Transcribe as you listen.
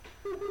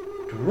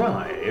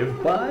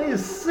Drive-by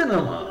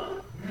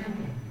Cinema.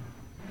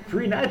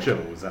 Free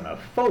nachos and a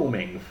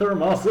foaming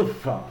thermos of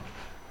fun.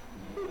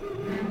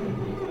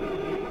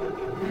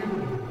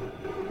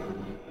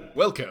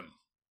 Welcome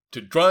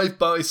to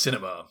Drive-by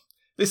Cinema.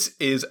 This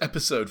is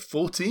episode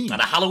 14. And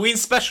a Halloween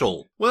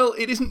special. Well,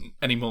 it isn't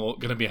anymore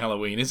going to be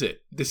Halloween, is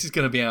it? This is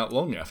going to be out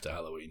long after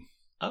Halloween.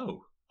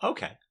 Oh,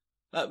 okay.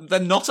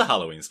 Then not a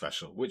Halloween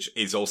special, which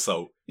is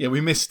also... Yeah, we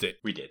missed it.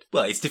 We did.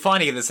 Well, it's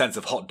defining in the sense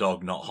of hot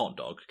dog, not hot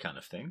dog kind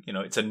of thing. You know,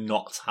 it's a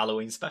not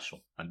Halloween special.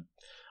 And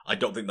I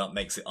don't think that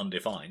makes it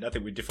undefined. I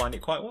think we defined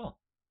it quite well.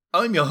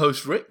 I'm your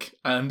host, Rick,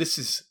 and this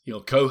is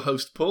your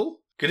co-host,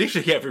 Paul. Good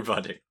evening,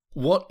 everybody.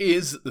 What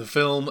is the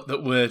film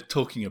that we're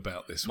talking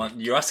about this week?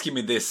 You're asking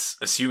me this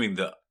assuming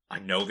that I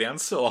know the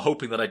answer or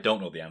hoping that I don't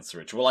know the answer,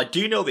 Richard? Well, I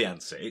do know the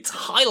answer. It's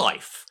High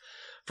Life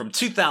from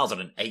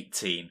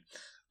 2018.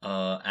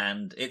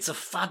 And it's a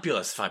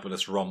fabulous,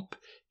 fabulous romp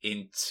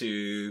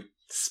into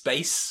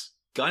space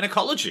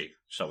gynecology,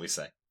 shall we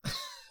say.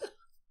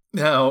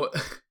 Now,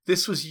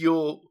 this was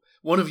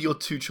one of your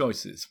two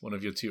choices, one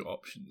of your two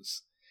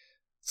options.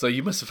 So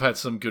you must have had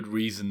some good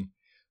reason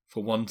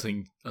for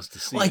wanting us to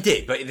see. Well, I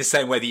did, but in the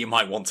same way that you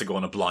might want to go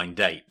on a blind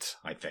date,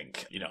 I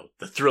think. You know,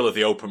 the thrill of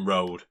the open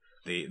road,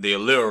 the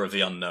allure of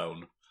the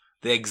unknown,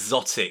 the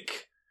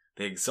exotic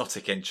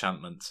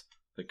enchantment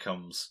that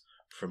comes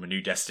from a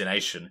new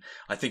destination.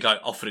 I think I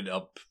offered it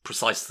up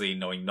precisely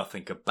knowing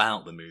nothing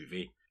about the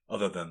movie,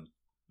 other than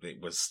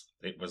it was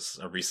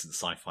a recent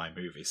sci-fi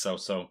movie. So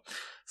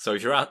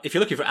if you're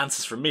looking for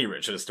answers from me,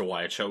 Richard, as to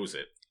why I chose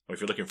it, or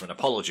if you're looking for an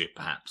apology,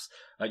 perhaps,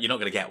 you're not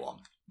going to get one.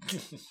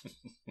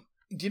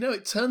 Do you know,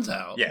 it turns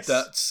out yes.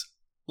 that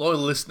loyal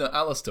listener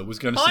Alistair was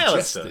going to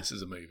suggest this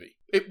as a movie.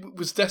 It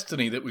was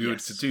destiny that we were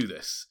to do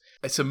this.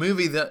 It's a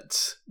movie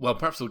that, well,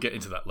 perhaps we'll get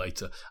into that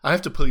later. I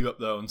have to pull you up,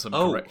 though, on some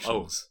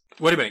corrections.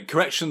 Wait a minute,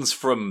 corrections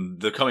from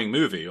the coming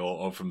movie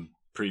or from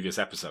previous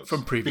episodes?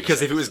 From previous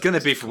Because if it was episodes. going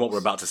to be from what we're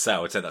about to say, I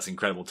would say that's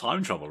incredible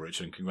time travel,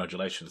 Richard, and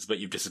congratulations. But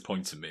you've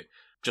disappointed me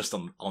just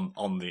on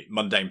the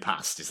mundane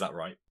past, is that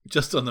right?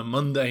 Just on the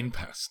mundane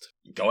past.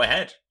 Go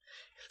ahead.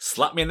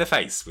 Slap me in the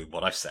face with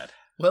what I've said.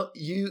 Well,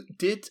 you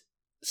did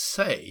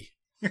say...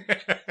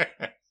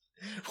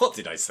 What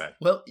did I say?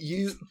 Well,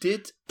 you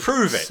did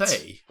Prove it.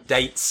 say...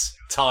 Dates,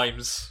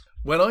 times.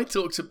 When I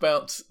talked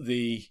about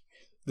the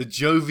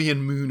Jovian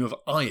moon of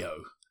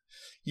Io,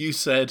 you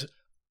said,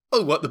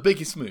 "Oh, what, the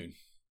biggest moon?"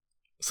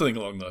 Something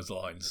along those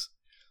lines.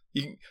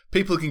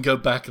 People can go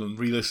back and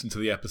re-listen to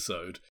the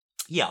episode.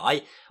 Yeah,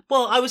 I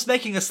was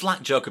making a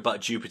slack joke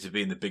about Jupiter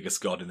being the biggest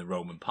god in the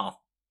Roman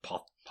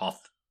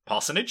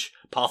parsonage?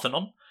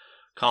 Parthenon?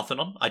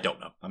 I don't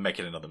know. I'm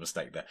making another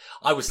mistake there.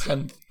 I was...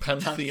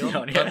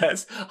 Pantheon?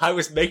 Yes. I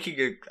was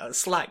making a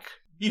slack,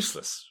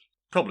 useless,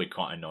 probably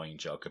quite annoying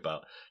joke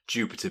about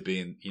Jupiter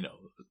being, you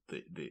know,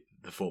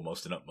 the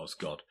foremost and utmost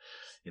god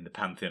in the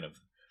pantheon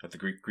of the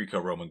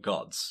Greco-Roman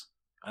gods.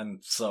 And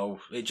so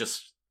it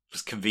just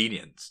was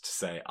convenient to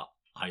say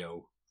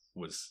Io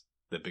was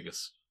the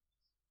biggest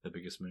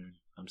moon.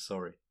 I'm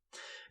sorry.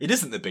 It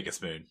isn't the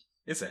biggest moon,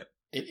 is it?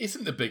 It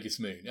isn't the biggest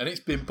moon, and it's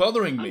been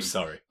bothering me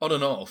on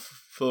and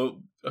off for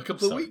a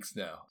couple of weeks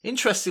now.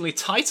 Interestingly,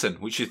 Titan,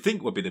 which you'd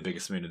think would be the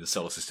biggest moon in the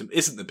solar system,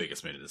 isn't the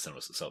biggest moon in the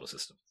solar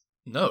system.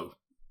 No,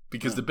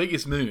 because the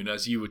biggest moon,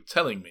 as you were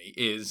telling me,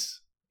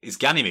 is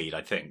Ganymede,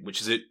 I think, which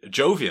is a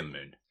Jovian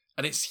moon.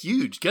 And it's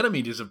huge.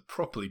 Ganymede is a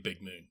properly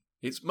big moon.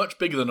 It's much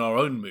bigger than our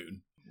own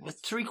moon.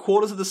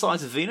 3/4 of the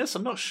size of Venus?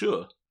 I'm not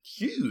sure.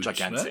 Huge,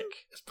 gigantic. Man.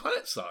 It's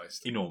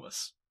planet-sized.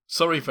 Enormous.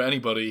 Sorry for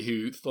anybody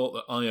who thought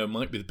that Io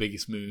might be the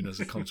biggest moon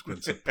as a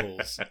consequence of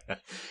Paul's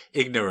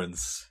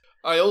ignorance.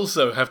 I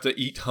also have to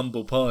eat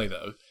humble pie,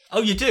 though.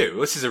 Oh, you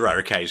do? This is a rare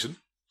occasion.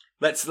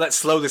 Let's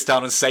slow this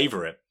down and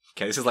savour it.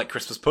 Okay, this is like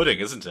Christmas pudding,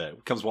 isn't it?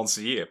 It comes once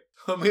a year.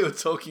 When we were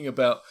talking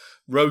about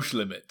Roche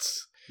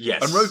limits.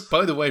 Yes. And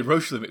by the way,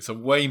 Roche limits are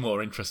way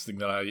more interesting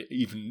than I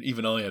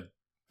even I had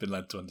been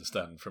led to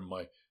understand from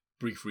my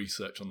brief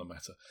research on the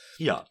matter.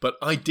 Yeah. But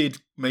I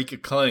did make a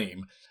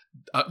claim.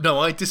 No,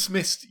 I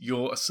dismissed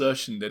your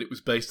assertion that it was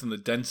based on the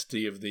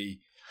density of the...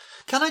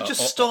 Can I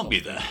just stop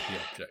you there? The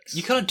objects.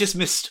 You kind of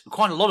dismissed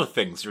quite a lot of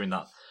things during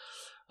that,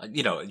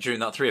 during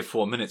that 3 or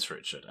 4 minutes,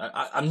 Richard.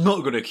 I'm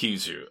not going to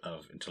accuse you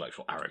of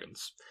intellectual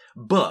arrogance.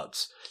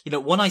 But,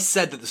 when I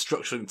said that the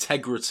structural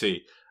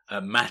integrity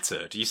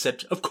mattered, you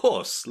said, of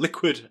course,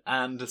 liquid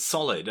and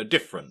solid are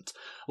different.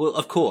 Well,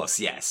 of course,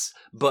 yes.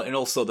 But in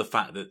also the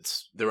fact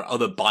that there are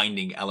other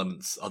binding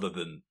elements other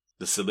than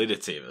the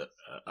solidity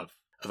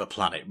of a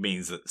planet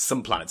means that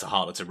some planets are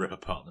harder to rip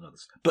apart than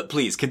others. But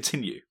please,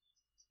 continue.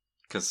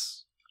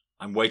 Because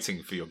I'm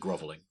waiting for your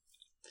grovelling.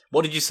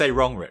 What did you say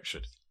wrong,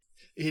 Richard?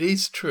 It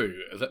is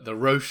true that the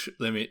Roche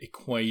limit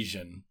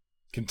equation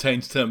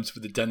contains terms for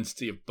the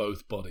density of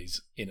both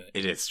bodies in it.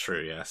 It is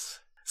true, yes.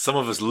 Some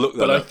of us look that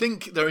But up. I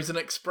think there is an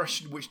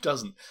expression which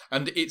doesn't.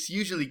 And it's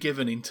usually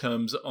given in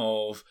terms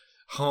of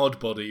hard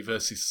body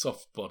versus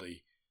soft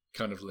body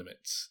kind of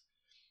limits.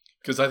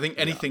 Because I think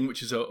anything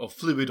which is a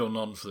fluid or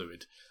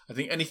non-fluid, I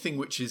think anything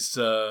which is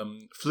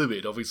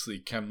fluid obviously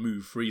can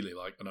move freely,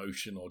 like an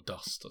ocean or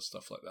dust or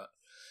stuff like that.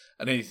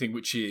 And anything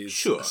which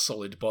is a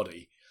solid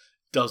body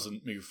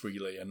doesn't move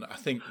freely. And I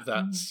think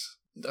that's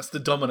the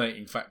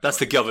dominating factor. That's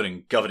the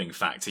governing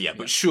factor, yeah.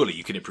 But surely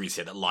you can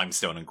appreciate that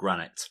limestone and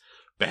granite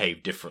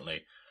behave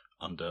differently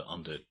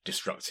under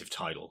destructive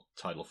tidal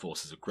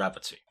forces of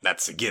gravity.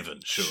 That's a given,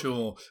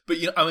 Sure. But,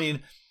 I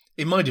mean,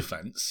 in my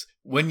defence,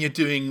 when you're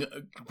doing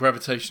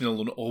gravitational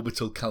and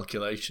orbital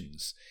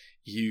calculations,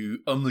 you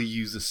only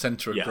use the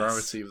centre of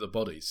gravity of the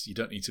bodies. You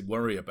don't need to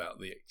worry about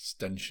the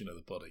extension of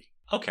the body.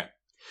 Okay.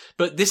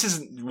 But this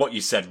isn't what you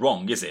said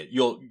wrong, is it?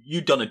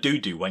 You've done a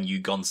doo-doo when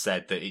you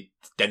said that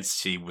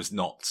density was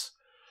not...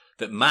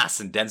 that mass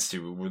and density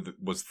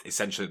was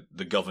essentially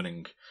the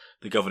governing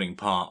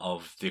part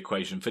of the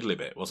equation fiddly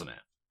bit, wasn't it?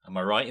 Am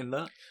I right in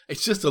that?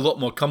 It's just a lot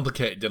more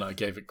complicated than I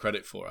gave it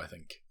credit for, I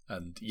think.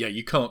 And yeah,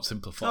 you can't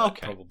simplify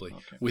it probably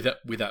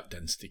without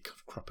density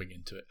cropping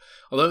into it.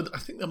 Although I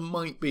think there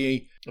might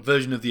be a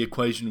version of the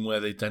equation where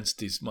the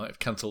densities might have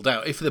cancelled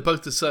out. If they're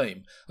both the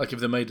same, like if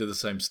they're made of the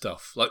same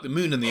stuff, like the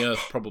moon and the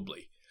earth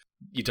probably,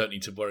 you don't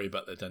need to worry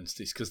about their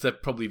densities because they're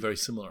probably very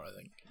similar, I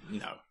think.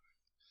 No.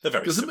 They're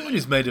very similar. Because the moon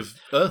is made of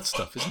earth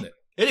stuff, isn't it?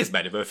 It is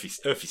made of earthy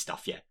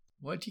stuff, yeah.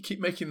 Why do you keep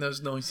making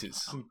those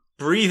noises? I'm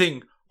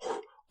breathing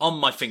on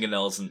my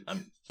fingernails and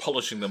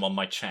polishing them on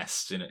my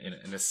chest in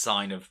a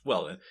sign of,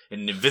 well,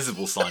 an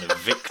invisible sign of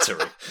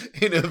victory.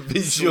 In a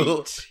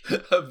visual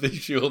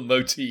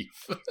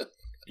motif.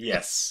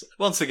 Yes.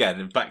 Once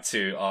again, back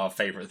to our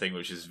favourite thing,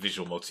 which is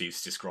visual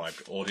motifs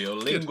described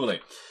audiolingually.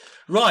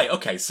 Right,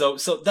 okay, so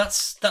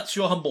that's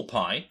your humble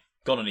pie,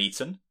 gone and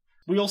eaten.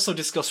 We also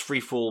discussed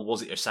freefall,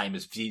 was it the same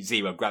as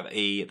zero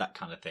gravity, that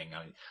kind of thing.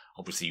 I mean,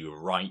 obviously you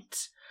were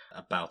right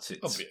about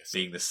it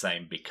being the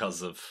same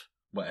because of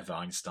whatever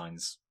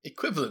Einstein's...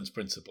 Equivalence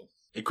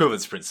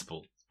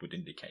principle would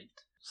indicate.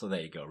 So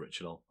there you go,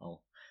 Richard.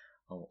 I'll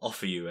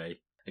offer you a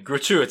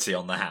gratuity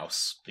on the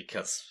house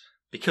because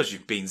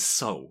you've been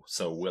so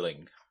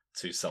willing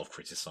to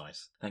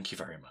self-criticise. Thank you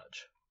very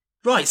much.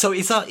 Right, so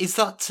is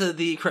that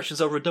the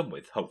corrections over and done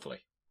with, hopefully?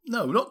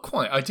 No, not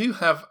quite. I do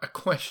have a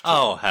question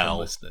from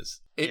listeners.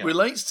 It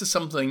relates to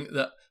something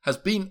that has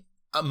been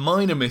a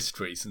minor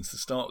mystery since the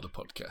start of the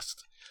podcast,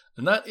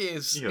 and that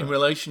is in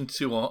relation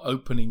to our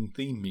opening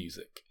theme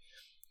music,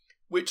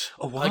 which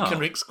I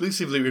can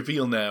exclusively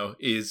reveal now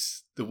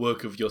is the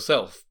work of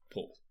yourself,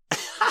 Paul.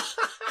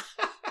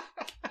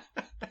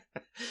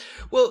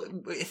 Well,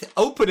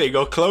 opening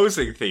or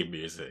closing theme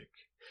music?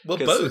 Well,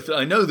 both.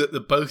 I know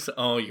that both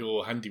are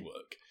your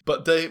handiwork,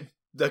 but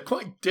they're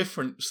quite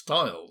different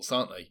styles,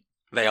 aren't they?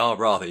 They are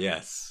rather,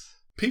 yes.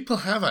 People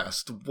have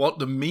asked what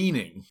the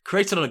meaning...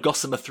 Created on a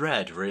gossamer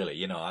thread,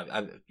 really.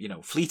 I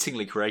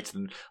fleetingly created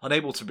and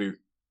unable to be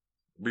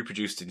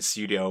reproduced in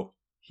studio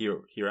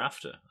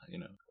hereafter.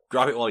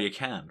 Grab it while you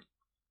can.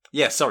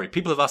 Yeah, sorry.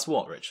 People have asked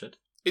what, Richard?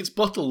 It's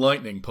bottle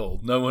lightning, Paul.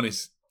 No one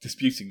is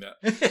disputing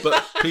that.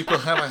 But people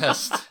have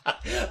asked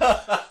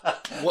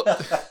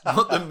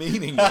what the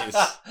meaning is.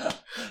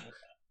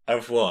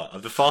 Of what?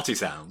 Of the farty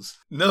sounds?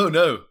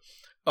 No.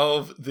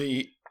 Of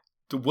the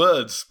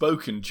words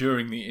spoken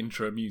during the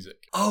intro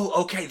music. Oh,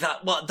 okay.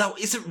 That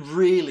isn't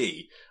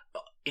really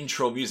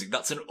intro music.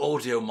 That's an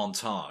audio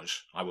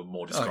montage. I would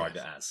more describe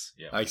it as.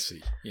 Yeah. I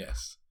see.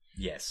 Yes.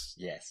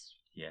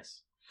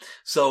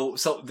 So,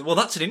 well,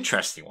 that's an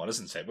interesting one,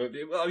 isn't it?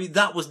 I mean,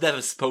 that was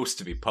never supposed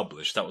to be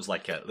published. That was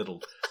like a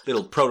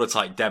little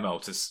prototype demo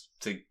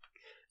to.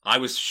 I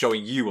was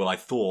showing you what I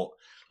thought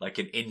like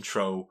an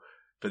intro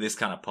for this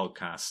kind of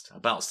podcast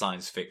about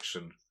science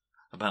fiction,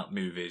 about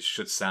movies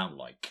should sound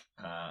like.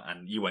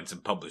 And you went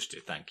and published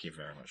it. Thank you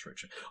very much,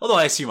 Richard. Although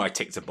I assume I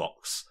ticked a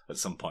box at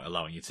some point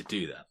allowing you to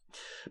do that.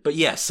 But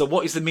yes, so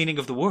what is the meaning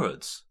of the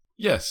words?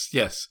 Yes.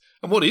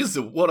 And what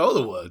are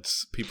the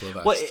words people have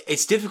asked? Well,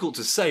 it's difficult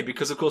to say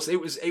because, of course, it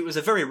was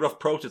a very rough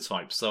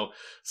prototype. So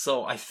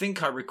I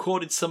think I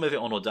recorded some of it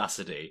on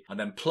Audacity and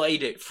then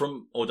played it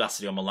from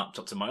Audacity on my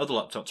laptop to my other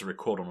laptop to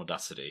record on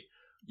Audacity.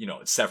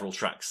 Several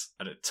tracks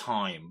at a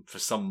time for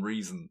some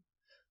reason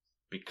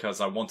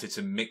because I wanted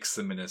to mix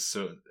them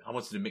I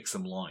wanted to mix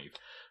them live.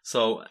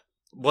 So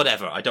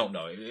whatever, I don't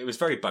know. It was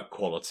very bad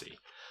quality.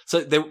 So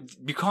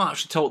you can't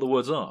actually tell what the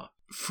words are.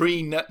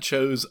 Free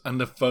nachos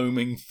and a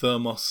foaming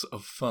thermos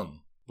of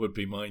fun would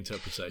be my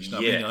interpretation. I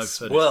mean, I've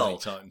heard it many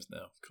times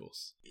now, of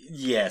course.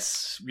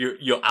 Yes,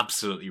 you're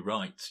absolutely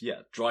right.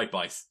 Yeah,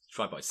 drive-by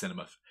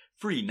cinema.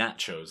 Free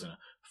nachos and a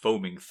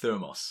foaming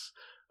thermos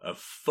of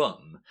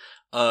fun.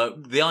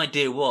 The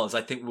idea was,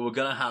 I think we were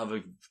going to have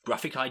a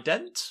graphic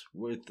ident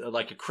with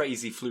like a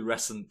crazy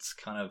fluorescent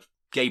kind of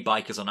gay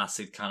bikers on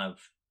acid kind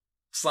of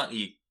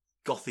slightly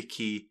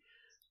gothic-y,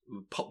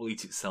 Pop Will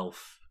Eat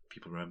Itself.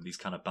 People remember these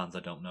kind of bands,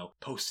 I don't know.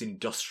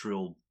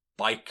 Post-industrial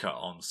biker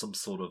on some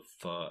sort of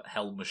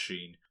hell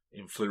machine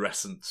in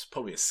fluorescent,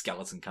 probably a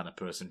skeleton kind of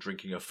person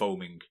drinking a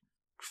foaming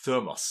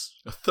thermos.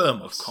 A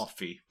thermos? Of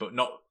coffee, but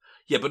not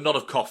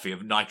of coffee,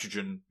 of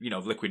nitrogen,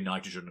 of liquid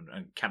nitrogen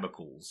and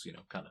chemicals,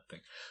 kind of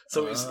thing.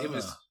 So it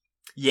was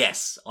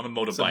Yes, on a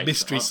It's motorbike. a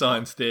mystery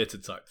science theatre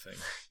type thing.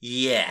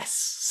 Yes.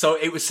 So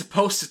it was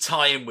supposed to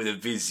tie in with a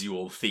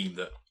visual theme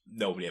that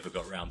nobody ever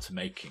got around to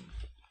making.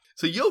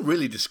 So you're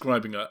really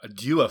describing a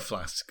Dewar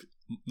flask,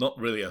 not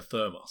really a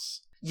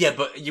thermos. Yeah,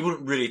 but you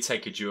wouldn't really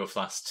take a Dewar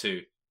flask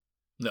to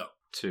No,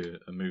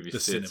 a movie the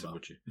theatre, cinema.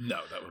 would you?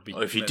 No, that would be.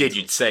 Or if you mental. did,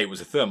 you'd say it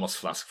was a thermos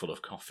flask full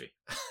of coffee.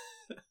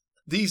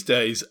 These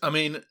days, I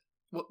mean,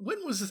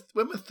 when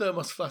were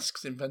thermos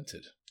flasks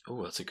invented?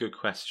 Oh, that's a good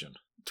question.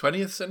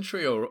 20th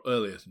century or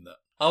earlier than that?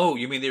 Oh,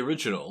 you mean the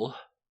original?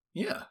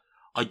 Yeah.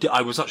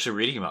 I was actually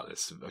reading about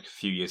this like a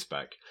few years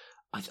back.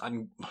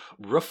 I'm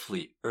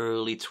roughly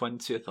early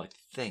 20th, I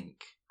think,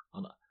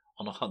 on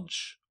a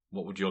hunch.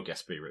 What would your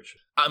guess be,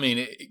 Richard? I mean,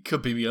 it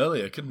could be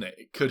earlier, couldn't it?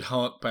 It could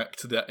hark back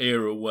to that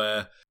era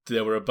where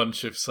there were a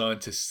bunch of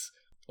scientists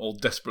all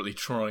desperately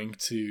trying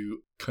to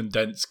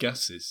condense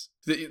gases.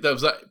 There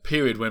was that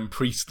period when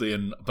Priestley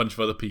and a bunch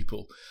of other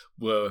people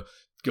were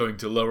going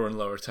to lower and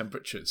lower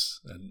temperatures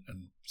and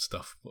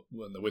stuff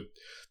when there were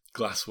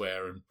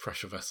glassware and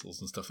pressure vessels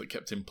and stuff that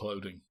kept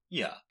imploding.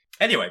 Yeah.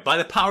 Anyway, by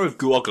the power of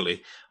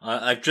Googly,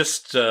 I've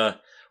just,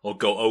 or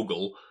Go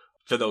Ogle,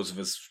 for those of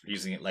us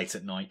using it late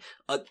at night,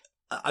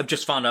 I've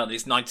just found out that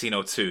it's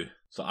 1902,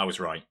 so I was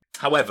right.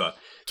 However,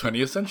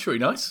 20th century,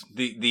 nice.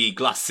 the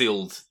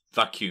glass-sealed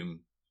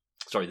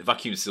the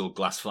vacuum-sealed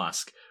glass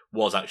flask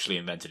was actually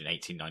invented in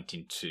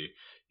 1892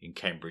 in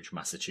Cambridge,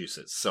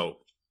 Massachusetts. So,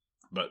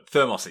 but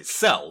thermos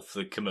itself,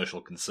 the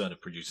commercial concern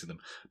of producing them,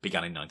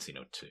 began in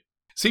 1902.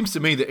 Seems to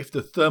me that if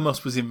the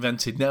thermos was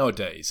invented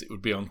nowadays, it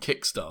would be on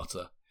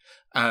Kickstarter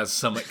as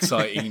some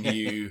exciting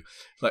new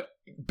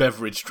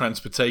beverage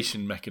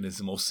transportation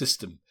mechanism or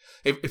system.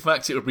 In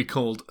fact, it would be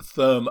called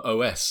Therm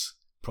OS,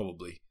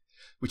 probably,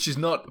 which is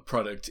not a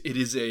product. It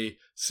is a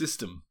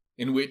system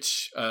in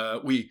which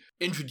we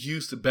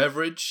introduce a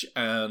beverage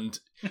and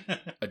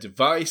a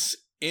device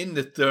in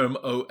the Therm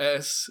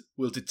OS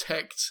will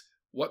detect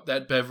what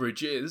that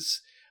beverage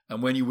is,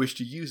 and when you wish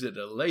to use it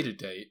at a later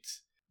date,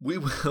 we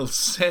will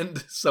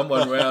send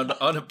someone around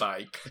on a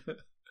bike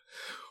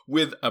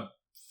with a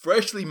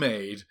freshly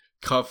made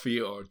coffee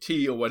or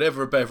tea or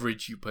whatever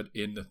beverage you put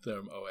in the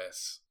Therm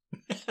OS.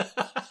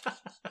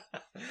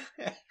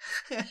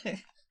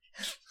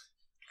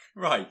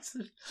 Right.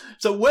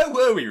 So where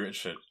were we,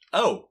 Richard?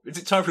 Oh, is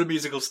it time for a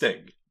musical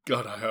sting?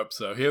 God, I hope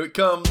so. Here it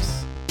comes.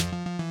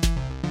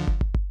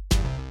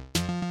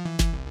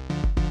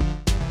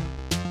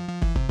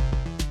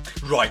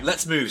 Right,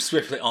 let's move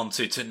swiftly on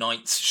to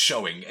tonight's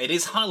showing. It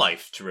is High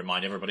Life, to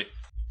remind everybody.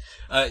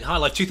 High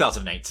Life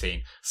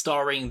 2018,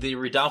 starring the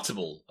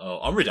redoubtable,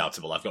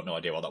 unredoubtable, I've got no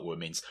idea what that word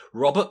means,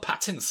 Robert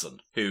Pattinson,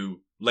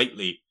 who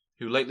lately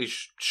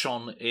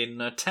shone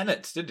in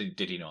Tenet, did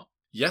he not?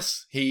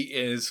 Yes, he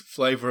is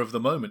flavour of the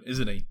moment,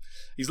 isn't he?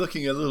 He's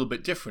looking a little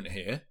bit different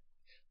here,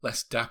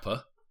 less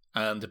dapper,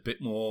 and a bit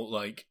more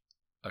like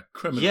a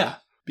criminal. Yeah.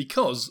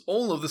 Because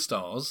all of the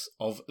stars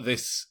of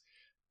this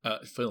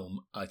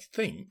film, I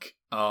think,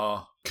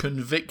 are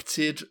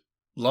convicted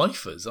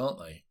lifers, aren't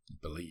they? I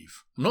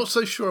believe. I'm not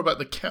so sure about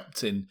the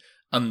captain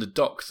and the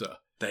doctor.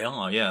 They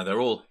are, yeah.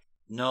 They're all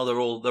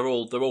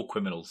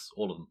criminals,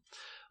 all of them.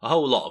 A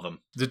whole lot of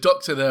them. The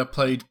doctor there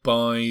played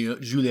by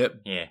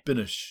Juliette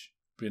Binoche.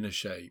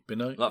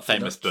 That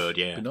famous bird,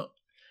 yeah. Binoche?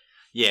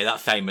 Yeah, that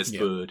famous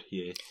bird,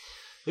 yeah.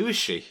 Who is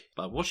she?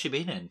 What's she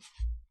been in?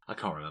 I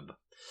can't remember.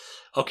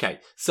 Okay,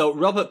 so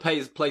Robert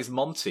plays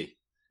Monty.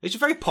 It's a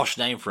very posh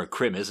name for a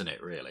crim, isn't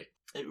it, really?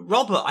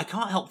 Robert, I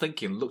can't help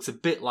thinking, looks a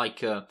bit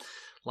like a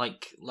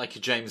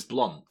James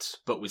Blunt,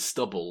 but with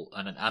stubble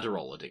and an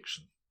Adderall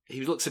addiction.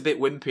 He looks a bit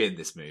wimpy in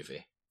this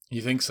movie.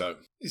 You think so?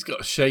 He's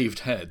got a shaved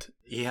head.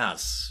 He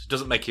has.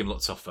 Doesn't make him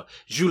look tougher.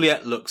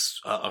 Juliette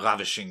looks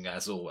ravishing,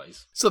 as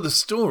always. So the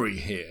story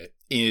here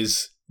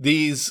is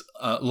these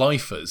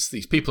lifers,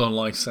 these people on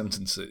life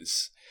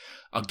sentences,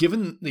 are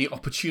given the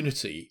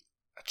opportunity,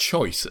 a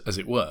choice, as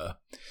it were,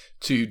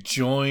 to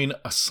join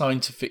a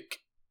scientific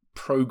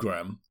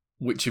program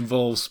which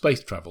involves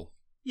space travel.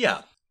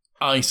 Yeah.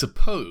 I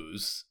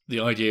suppose the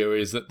idea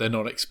is that they're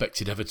not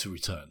expected ever to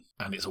return,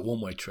 and it's a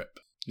one-way trip.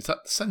 Is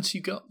that the sense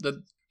you got?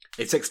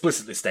 It's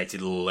explicitly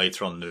stated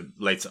later on in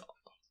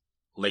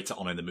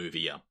the movie,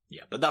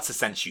 yeah. But that's the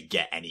sense you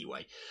get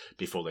anyway,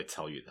 before they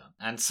tell you that.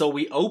 And so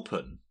we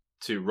open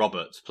to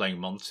Robert playing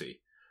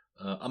Monty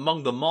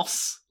among the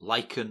moss,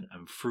 lichen,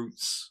 and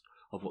fruits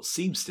of what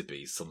seems to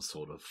be some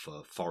sort of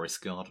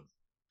forest garden.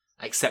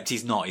 Except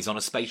he's not. He's on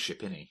a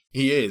spaceship, isn't he?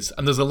 He is.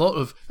 And there's a lot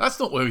of...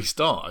 That's not where we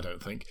start, I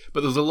don't think.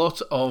 But there's a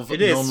lot of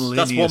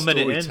non-linear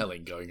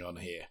storytelling going on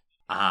here.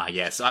 Ah,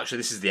 yes. Actually,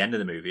 this is the end of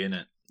the movie, isn't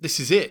it? This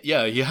is it,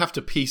 yeah. You have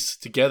to piece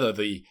together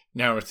the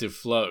narrative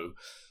flow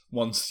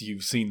once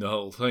you've seen the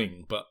whole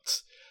thing.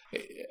 But,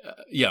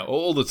 yeah,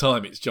 all the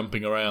time it's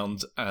jumping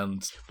around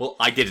and... Well,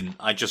 I didn't.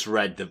 I just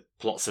read the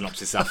plot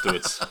synopsis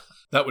afterwards.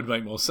 That would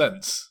make more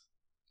sense.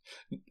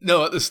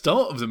 No, at the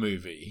start of the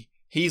movie...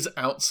 He's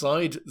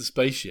outside the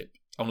spaceship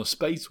on a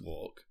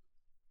spacewalk,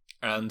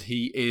 and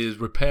he is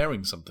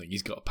repairing something.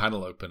 He's got a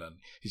panel open and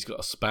he's got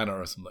a spanner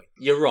or something.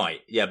 You're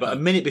right, yeah, but a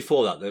minute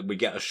before that, we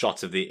get a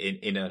shot of the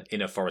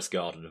inner forest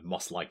garden of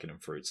moss, lichen,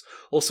 and fruits,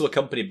 also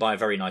accompanied by a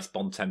very nice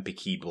Bon Tempi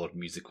keyboard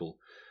musical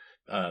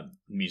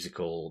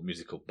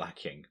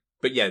backing.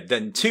 But yeah,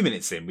 then 2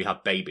 minutes in, we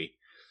have Baby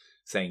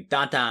saying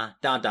da-da,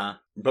 da-da,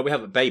 but we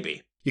have a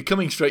baby. You're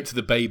coming straight to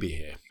the baby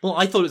here. Well,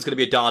 I thought it was going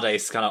to be a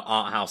Dadaist kind of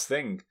art house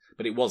thing,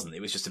 but it wasn't.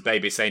 It was just a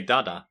baby saying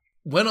dada.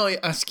 When I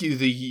ask you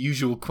the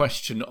usual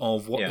question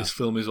of what this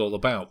film is all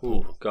about,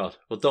 oh God,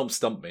 well, don't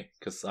stump me,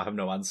 because I have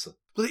no answer.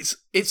 Well,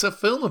 it's a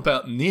film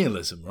about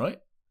nihilism, right?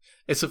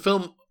 It's a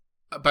film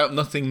about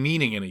nothing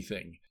meaning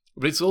anything,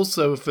 but it's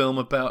also a film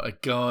about a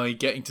guy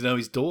getting to know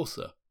his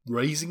daughter,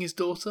 raising his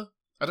daughter.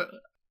 I don't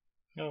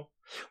know.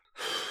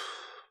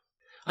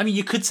 I mean,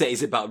 you could say,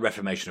 is it about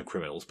reformation of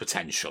criminals,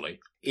 potentially?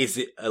 Is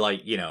it,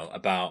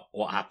 about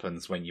what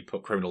happens when you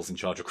put criminals in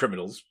charge of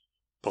criminals?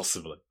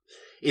 Possibly.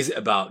 Is it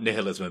about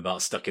nihilism,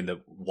 about stuck in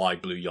the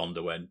wide blue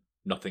yonder when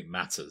nothing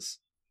matters?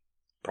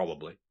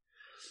 Probably.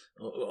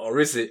 Or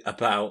is it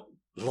about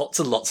lots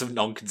and lots of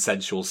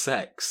non-consensual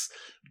sex?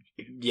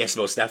 Yes,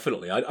 most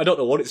definitely. I don't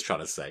know what it's trying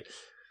to say.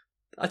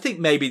 I think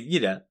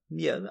maybe,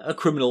 a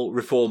criminal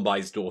reformed by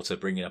his daughter,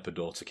 bringing up a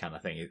daughter kind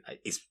of thing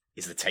is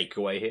the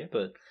takeaway here,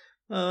 but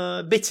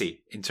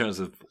bitty in terms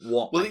of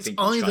what I think he's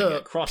trying to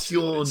get across. It's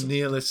either pure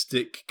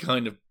nihilistic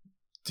kind of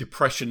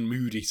depression,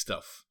 moody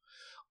stuff,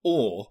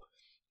 or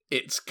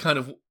it's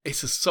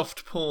a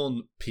soft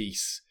porn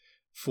piece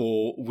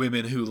for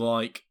women who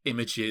like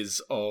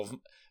images of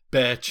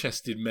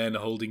bare-chested men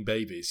holding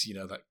babies.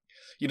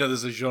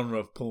 There's a genre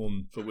of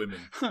porn for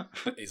women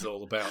that is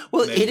all about.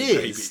 Well, men it and is,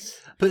 babies.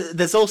 But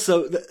there's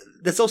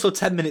also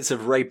 10 minutes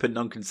of rape and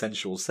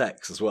non-consensual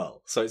sex as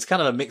well. So it's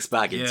kind of a mixed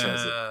bag in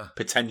terms of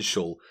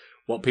potential,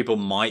 what people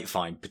might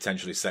find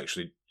potentially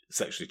sexually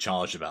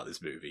charged about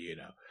this movie.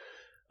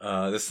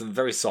 There's some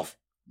very soft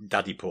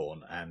daddy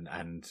porn and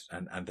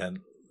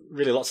then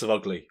really lots of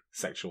ugly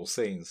sexual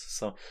scenes.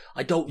 So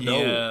I don't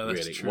know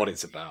really what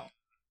it's about.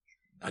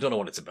 I don't know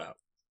what it's about.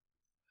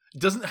 It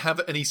doesn't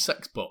have any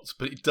sex bots,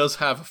 but it does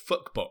have a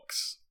fuck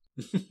box.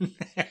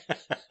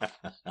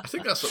 I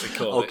think that's what they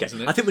call it,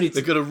 isn't it? I think we need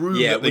They've got a room.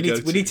 We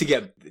need to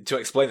get to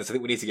explain this. I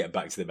think we need to get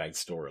back to the main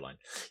storyline.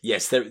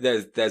 Yes,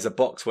 there's a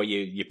box where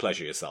you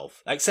pleasure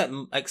yourself. Except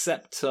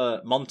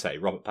Monte,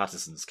 Robert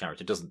Pattinson's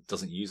character,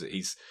 doesn't use it.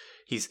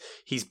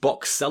 He's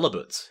box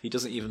celibate. He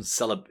doesn't even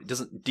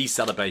doesn't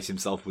decelibate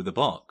himself with the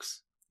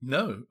box.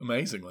 No,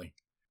 amazingly.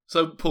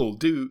 So, Paul,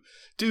 do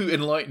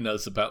enlighten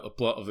us about the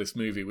plot of this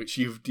movie, which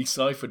you've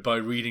deciphered by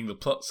reading the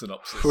plot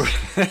synopsis.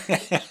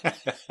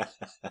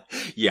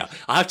 Yeah,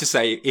 I have to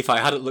say, if I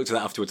hadn't looked at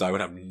that afterwards, I would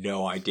have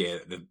no idea.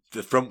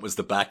 The front was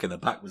the back and the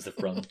back was the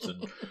front,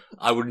 and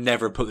I would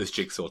never put this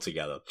jigsaw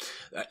together.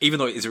 Even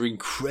though it is an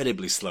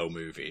incredibly slow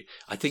movie,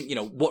 I think,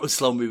 what are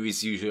slow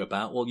movies usually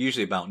about? Well,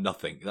 usually about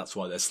nothing. That's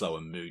why they're slow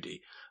and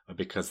moody,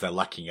 because they're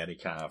lacking any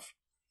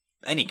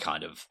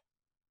kind of.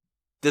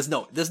 There's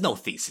no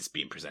thesis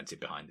being presented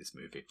behind this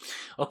movie.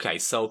 Okay,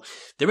 so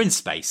they're in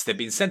space. They've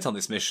been sent on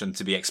this mission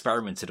to be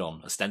experimented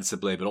on,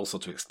 ostensibly, but also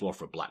to explore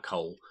for a black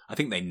hole. I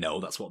think they know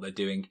that's what they're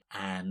doing.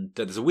 And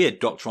there's a weird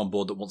doctor on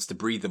board that wants to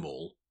breed them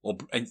all,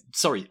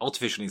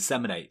 artificially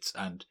inseminate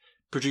and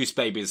produce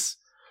babies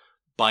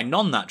by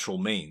non-natural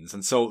means.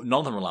 And so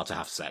none of them are allowed to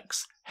have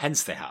sex.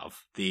 Hence they have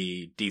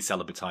the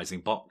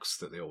decelibatizing box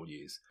that they all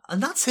use.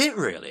 And that's it,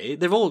 really.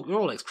 They're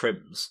all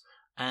ex-crims.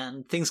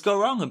 And things go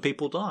wrong and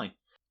people die.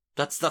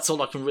 That's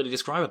all I can really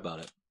describe about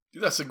it.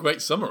 That's a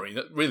great summary.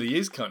 That really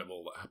is kind of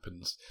all that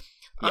happens.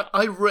 Yeah.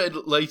 I read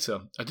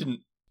later.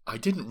 I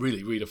didn't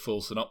really read a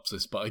full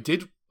synopsis, but I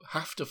did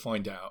have to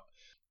find out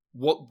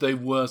what they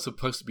were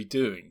supposed to be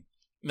doing.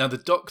 Now, the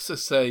doctor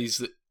says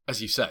that,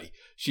 as you say,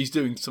 she's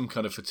doing some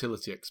kind of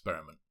fertility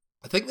experiment.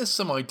 I think there's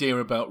some idea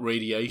about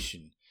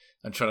radiation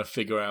and trying to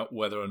figure out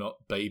whether or not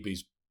the baby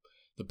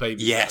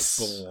that's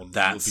born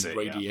will be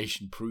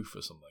radiation proof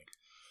or something.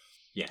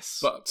 Yes.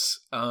 But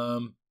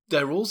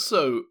they're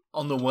also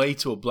on the way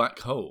to a black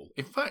hole.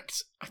 In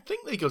fact, I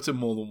think they go to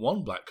more than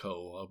one black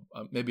hole.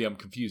 Maybe I'm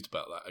confused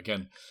about that.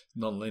 Again,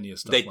 non-linear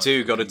stuff. They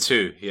do go to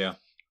two, yeah.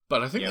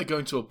 But I think they're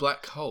going to a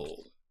black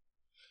hole.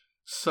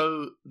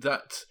 So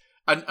that...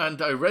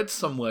 And I read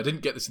somewhere, I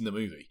didn't get this in the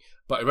movie,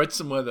 but I read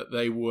somewhere that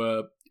they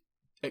were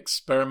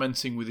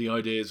experimenting with the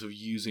ideas of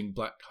using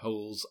black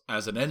holes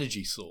as an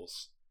energy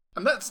source.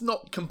 And that's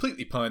not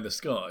completely pie in the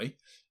sky.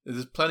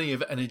 There's plenty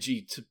of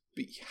energy to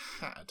be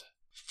had.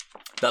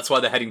 That's why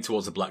they're heading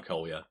towards a black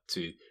hole, yeah,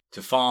 to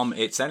farm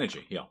its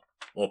energy, yeah,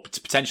 or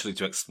potentially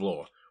to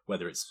explore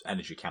whether its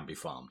energy can be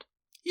farmed.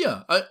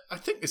 Yeah, I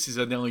think this is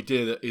an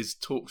idea that is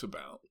talked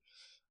about.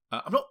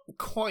 I'm not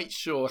quite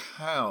sure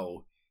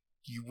how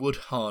you would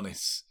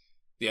harness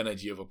the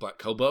energy of a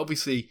black hole, but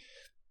obviously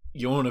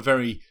you're on a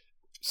very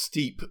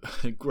steep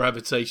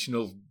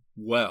gravitational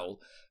well,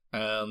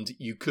 and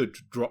you could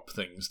drop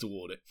things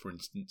toward it, for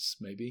instance,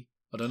 maybe.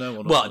 I don't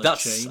know. Well,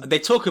 they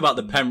talk about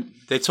the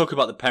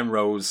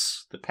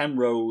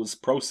Penrose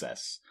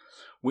process,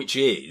 which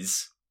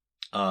is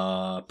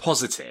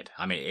posited.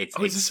 I mean, Is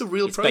this a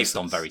real it's process? based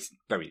on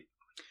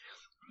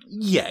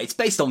it's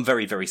based on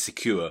very, very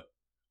secure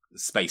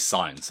space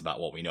science about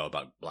what we know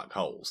about black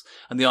holes.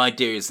 And the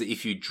idea is that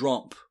if you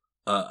drop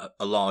a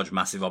large,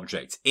 massive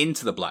object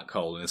into the black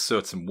hole in a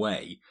certain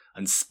way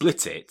and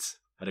split it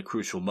at a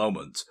crucial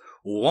moment,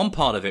 one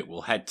part of it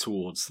will head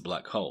towards the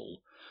black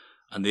hole,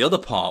 and the other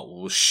part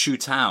will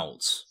shoot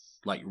out,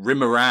 like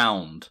rim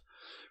around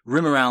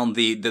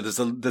there's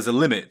a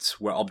limit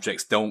where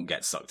objects don't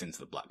get sucked into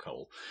the black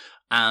hole.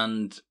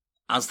 And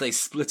as they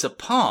split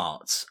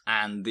apart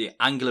and the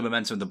angular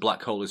momentum of the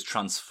black hole is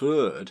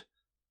transferred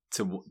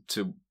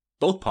to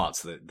both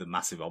parts of the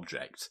massive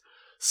object,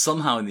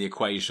 somehow in the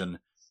equation,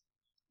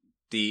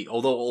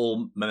 although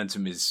all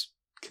momentum is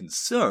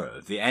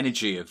conserved, the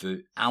energy of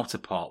the outer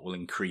part will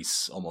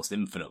increase almost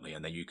infinitely,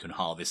 and then you can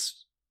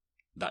harvest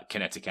that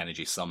kinetic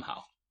energy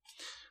somehow.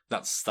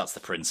 That's the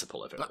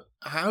principle of it. But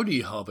how do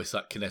you harvest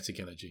that kinetic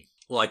energy?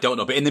 Well, I don't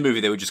know, but in the movie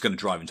they were just going to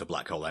drive into a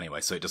black hole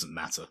anyway, so it doesn't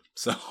matter.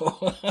 So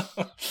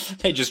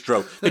they just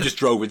drove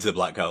into the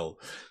black hole.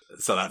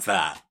 So that's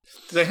that.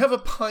 They have a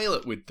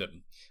pilot with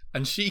them,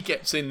 and she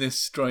gets in this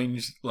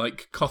strange,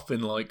 like,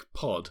 coffin-like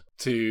pod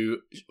to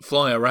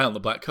fly around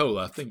the black hole,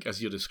 I think,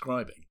 as you're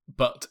describing.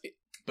 But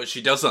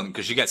she doesn't,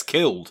 because she gets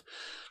killed.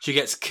 She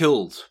gets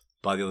killed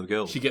by the other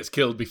girl. She gets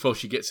killed before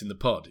she gets in the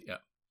pod, yeah.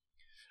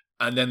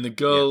 And then the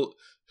girl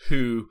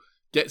who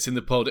gets in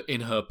the pod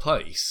in her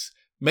place,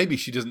 maybe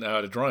she doesn't know how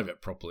to drive it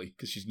properly,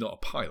 because she's not a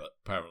pilot,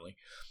 apparently.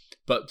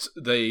 But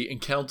they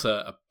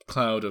encounter a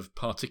cloud of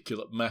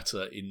particulate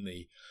matter in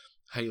the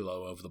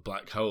halo over the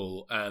black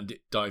hole, and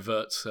it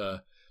diverts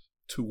her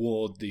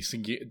towards the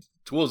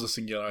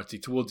singularity,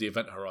 towards the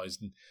event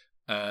horizon,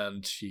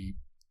 and she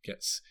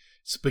gets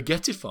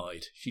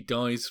spaghettified. She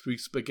dies through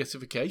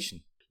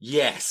spaghettification.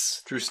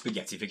 Yes, through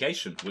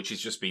spaghettification, which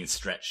is just being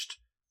stretched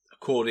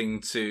according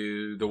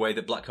to the way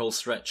that black holes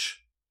stretch.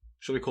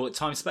 Shall we call it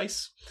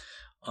time-space?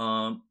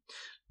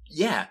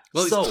 Yeah.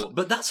 Well,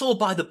 but that's all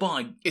by the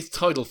by. It's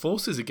tidal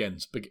forces again,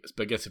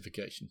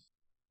 spaghettification.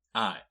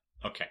 Aye.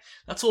 Okay.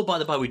 That's all by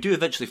the by. We do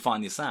eventually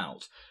find this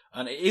out.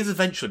 And it is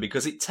eventually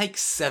because it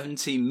takes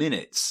 70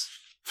 minutes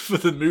for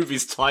the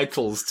movie's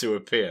titles to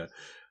appear,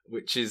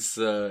 which is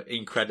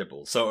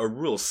incredible. So a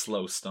real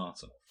slow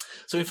starter.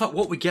 So in fact,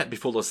 what we get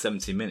before those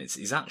 70 minutes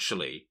is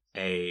actually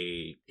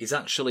the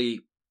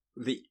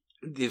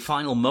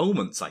final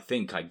moments, I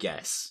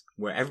guess,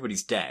 where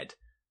everybody's dead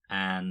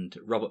and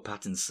Robert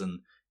Pattinson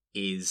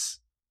is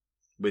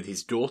with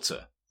his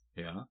daughter,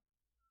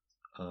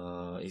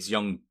 his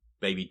young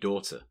baby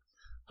daughter.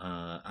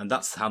 And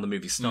that's how the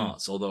movie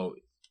starts, although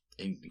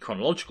in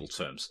chronological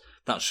terms,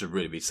 that should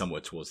really be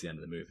somewhere towards the end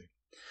of the movie.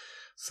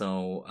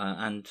 So,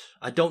 and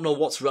I don't know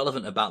what's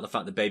relevant about the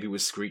fact the baby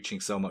was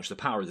screeching so much. The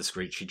power of the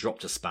screech, he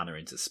dropped a spanner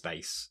into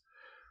space.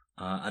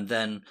 And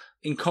then,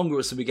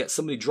 incongruously, we get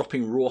somebody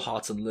dropping raw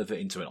heart and liver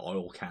into an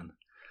oil can.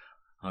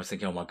 I was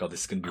thinking, oh my god,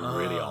 this is going to be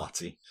really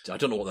arty. I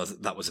don't know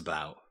what that was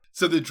about.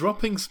 So the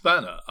dropping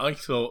spanner, I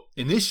thought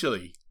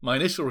my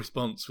initial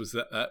response was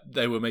that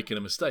they were making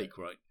a mistake,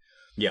 right?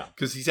 Yeah.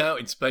 Because he's out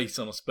in space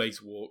on a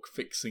spacewalk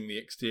fixing the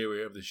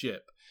exterior of the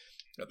ship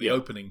at the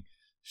opening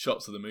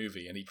shots of the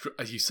movie. And he,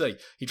 as you say,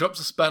 he drops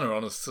a spanner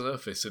on a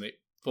surface and it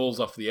falls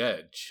off the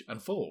edge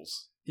and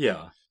falls.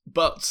 Yeah.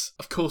 But,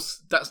 of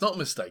course, that's not a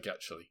mistake,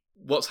 actually.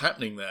 What's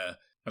happening there,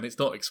 and it's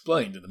not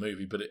explained in the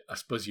movie, but I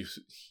suppose you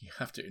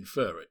have to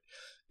infer it,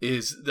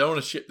 is they're on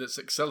a ship that's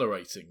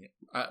accelerating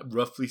at,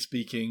 roughly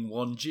speaking,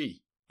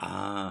 1G.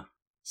 Ah.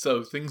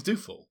 So things do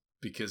fall,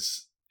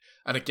 because...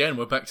 And again,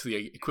 we're back to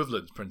the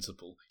equivalence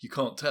principle. You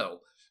can't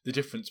tell the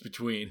difference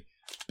between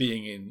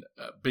being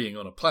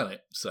on a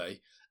planet,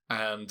 say,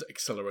 and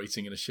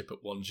accelerating in a ship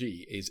at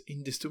 1G is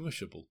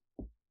indistinguishable,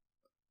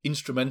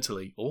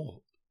 instrumentally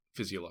or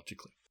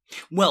physiologically.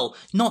 Well,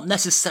 not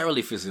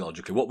necessarily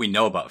physiologically. What we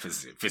know about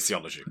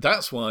physiology.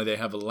 That's why they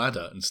have a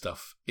ladder and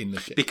stuff in the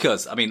ship.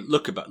 Because, I mean,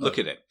 look at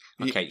it.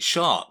 Okay,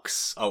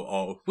 sharks.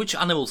 Which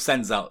animal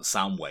sends out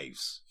sound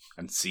waves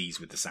and sees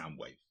with the sound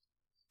wave?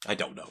 I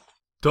don't know.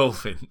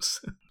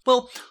 Dolphins.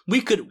 Well,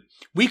 we could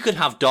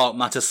have dark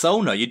matter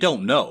sonar. You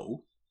don't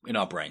know, in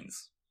our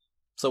brains.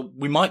 So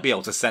we might be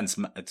able to sense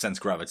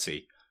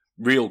gravity,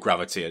 real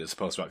gravity as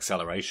opposed to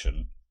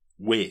acceleration,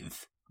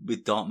 with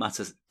dark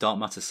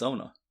matter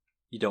sonar.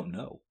 You don't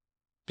know,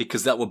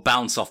 because that would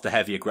bounce off the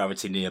heavier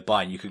gravity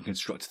nearby, and you could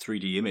construct a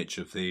 3D image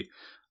of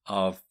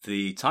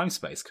the time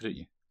space, couldn't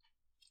you?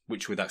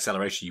 Which with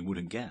acceleration you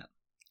wouldn't get.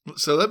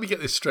 So let me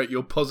get this straight.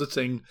 You're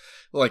positing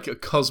like a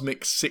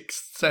cosmic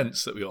sixth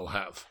sense that we all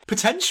have.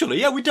 Potentially,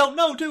 yeah. We don't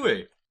know, do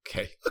we?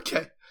 Okay.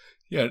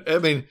 Yeah, I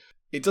mean,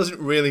 it doesn't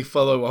really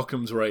follow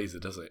Occam's razor,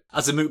 does it?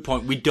 As a moot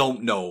point, we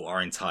don't know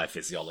our entire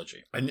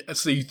physiology. And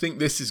so you think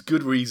this is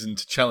good reason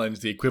to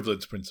challenge the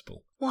equivalence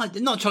principle? Well,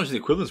 not challenging the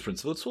equivalence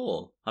principle at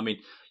all. I mean,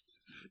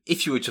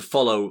 if you were to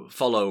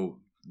follow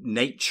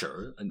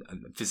nature and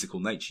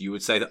physical nature, you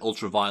would say that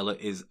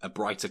ultraviolet is a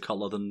brighter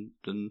colour than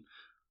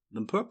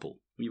purple.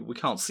 We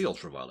can't see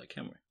ultraviolet,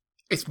 can we?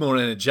 It's more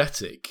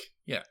energetic.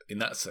 Yeah, in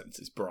that sense,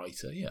 it's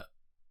brighter, yeah.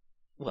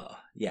 Well,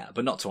 yeah,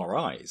 but not to our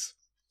eyes.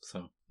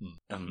 So,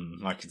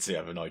 I can see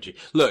I've annoyed you.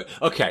 Look,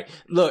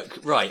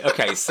 right,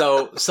 okay,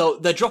 so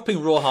they're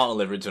dropping raw heart and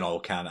liver into an oil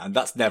can, and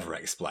that's never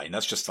explained.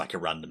 That's just like a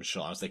random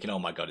shot. I was thinking, oh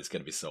my god, it's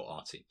going to be so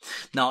arty.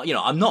 Now,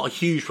 I'm not a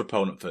huge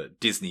proponent for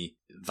Disney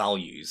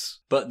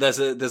values, but there's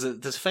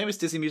a famous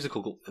Disney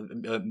musical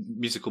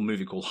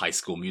movie called High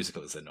School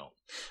Musical, as they know,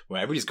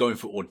 where everybody's going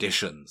for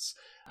auditions,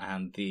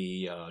 and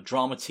the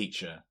drama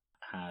teacher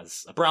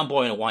has a brown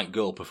boy and a white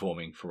girl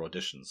performing for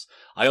auditions.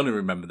 I only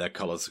remember their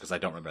colours because I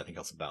don't remember anything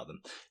else about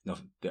them.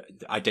 The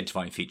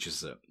identifying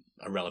features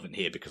are relevant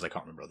here because I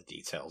can't remember other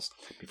details.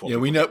 Yeah,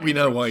 we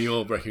know why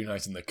you're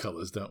recognising their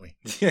colours, don't we?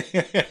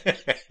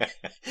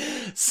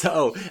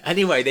 So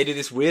anyway, they do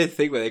this weird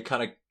thing where they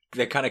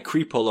kind of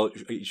creep all over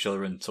each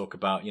other and talk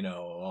about,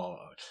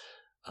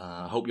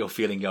 hope you're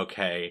feeling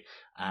okay,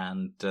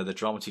 and the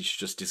drama teacher's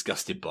just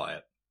disgusted by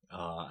it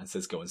and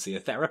says go and see a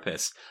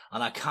therapist.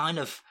 And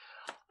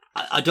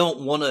I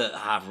don't want to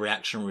have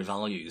reactionary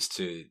values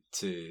to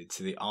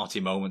the arty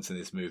moments in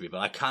this movie, but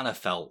I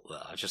felt,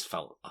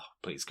 oh,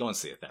 please go and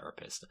see a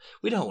therapist.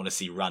 We don't want to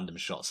see random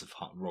shots of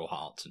raw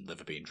heart and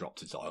liver being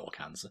dropped into oil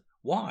cans.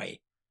 Why?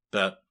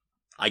 But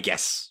I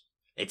guess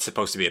it's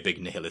supposed to be a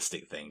big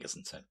nihilistic thing,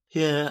 isn't it?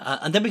 Yeah,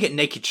 and then we get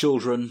naked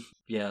children.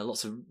 Yeah,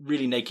 lots of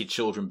really naked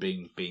children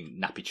being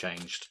nappy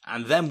changed.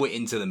 And then we're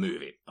into the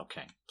movie.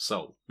 Okay,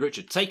 so,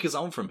 Richard, take us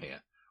on from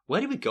here. Where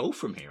do we go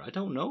from here? I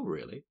don't know,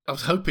 really. I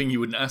was hoping you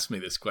wouldn't ask me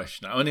this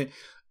question. I mean,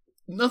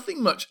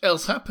 nothing much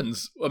else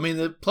happens. I mean,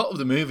 the plot of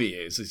the movie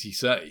is, as you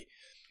say,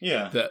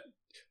 that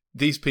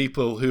these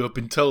people who have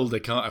been told they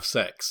can't have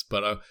sex,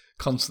 but are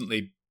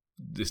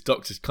this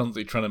doctor's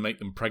constantly trying to make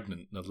them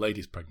pregnant, the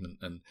lady's pregnant,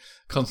 and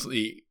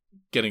constantly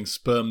getting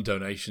sperm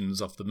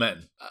donations off the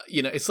men.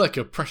 It's like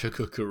a pressure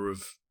cooker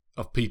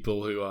of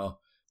people who are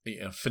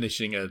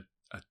finishing a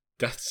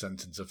death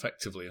sentence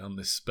effectively on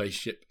this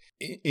spaceship.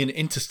 In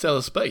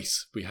interstellar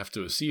space, we have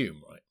to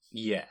assume, right?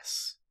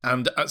 Yes.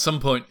 And at some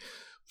point,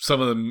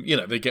 some of them,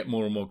 they get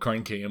more and more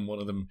cranky, and one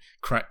of them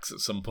cracks at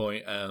some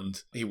point,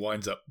 and he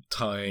winds up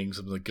tying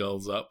some of the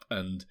girls up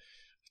and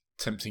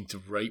attempting to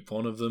rape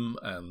one of them.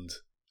 And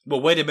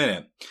well, wait a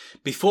minute.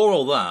 Before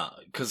all that,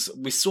 because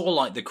we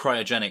saw the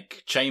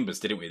cryogenic chambers,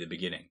 didn't we, at the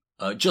beginning?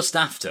 Just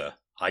after,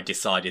 I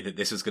decided that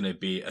this was going to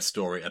be a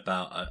story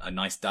about a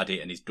nice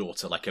daddy and his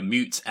daughter, like a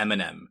mute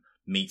Eminem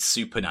meets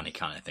Super Nanny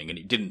kind of thing, and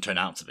it didn't turn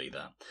out to be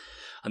that.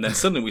 And then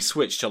suddenly we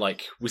switched to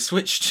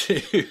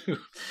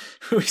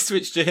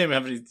him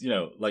having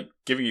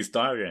giving his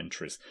diary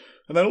entries,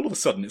 and then all of a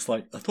sudden it's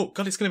like, I thought,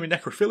 God, it's going to be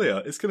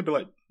necrophilia. It's going to be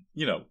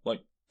like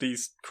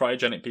these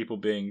cryogenic people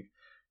being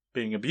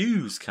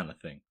abused kind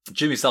of thing.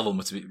 Jimmy Savile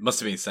must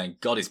have been saying,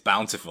 God is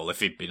bountiful if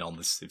he'd been on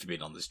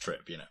this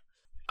trip.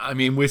 I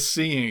mean, we're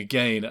seeing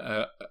again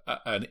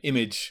an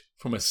image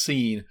from a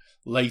scene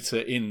later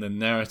in the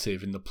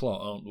narrative, in the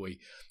plot, aren't we?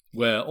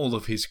 Where all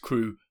of his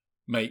crew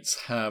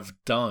mates have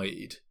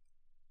died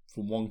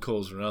from one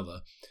cause or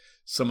another.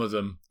 Some of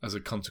them as a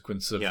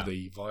consequence of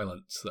the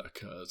violence that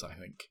occurs, I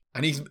think.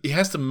 And he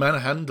has to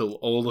manhandle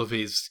all of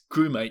his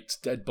crewmates'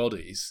 dead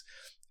bodies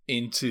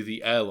into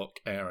the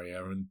airlock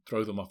area and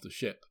throw them off the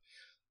ship.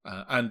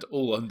 And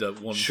all under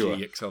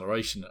 1G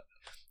acceleration.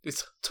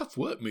 It's tough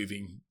work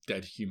moving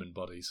dead human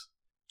bodies.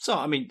 So,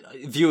 I mean,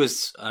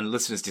 viewers and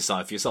listeners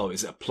decide for yourself,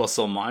 is it a plus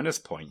or minus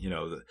point?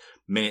 The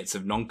minutes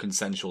of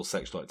non-consensual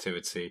sexual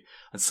activity,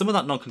 and some of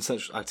that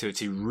non-consensual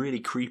activity really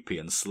creepy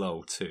and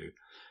slow too.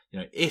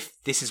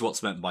 If this is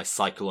what's meant by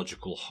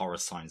psychological horror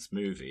science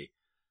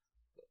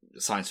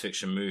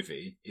fiction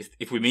movie,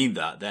 if we mean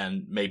that,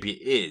 then maybe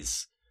it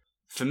is.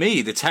 For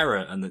me, the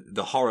terror and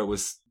the horror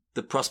was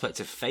the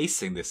prospect of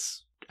facing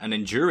this and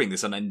enduring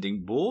this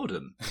unending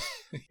boredom.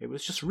 It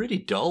was just really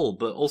dull,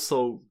 but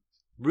also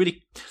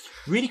really,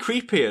 really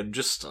creepy, and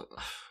just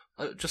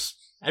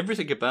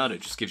everything about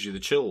it just gives you the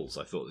chills.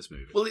 I thought this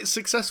movie. Well, it's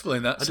successful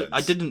in that sense. I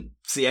didn't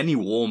see any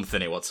warmth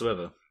in it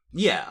whatsoever.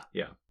 Yeah.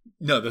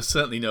 No, there's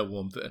certainly no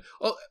warmth in it.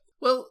 Oh,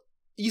 well,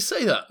 you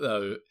say that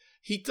though.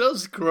 He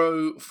does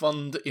grow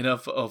fond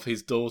enough of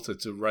his daughter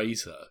to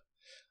raise her.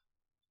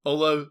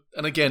 Although,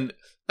 and again,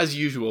 as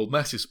usual,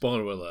 massive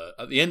spoiler alert.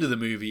 At the end of the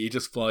movie, he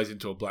just flies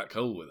into a black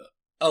hole with her.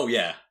 Oh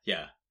yeah.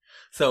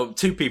 So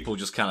two people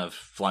just kind of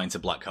fly into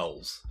black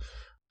holes.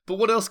 But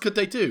what else could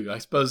they do? I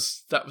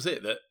suppose that was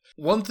it. That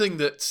one thing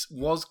that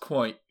was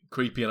quite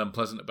creepy and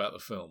unpleasant about the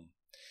film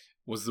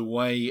was the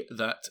way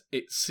that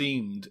it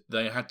seemed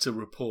they had to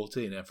report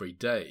in every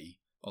day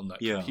on that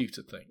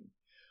computer thing.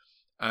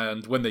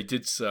 And when they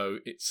did so,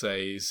 it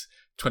says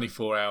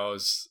 24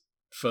 hours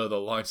further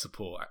life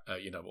support,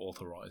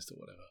 authorized or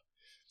whatever.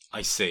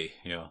 I see,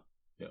 yeah.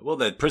 Well,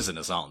 they're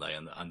prisoners, aren't they?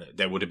 And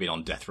they would have been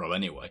on death row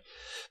anyway.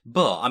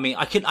 But, I mean,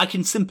 I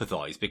can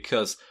sympathise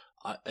because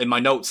in my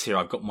notes here,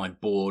 I've got my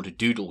bored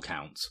doodle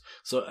count.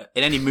 So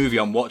in any movie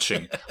I'm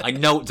watching, I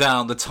note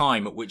down the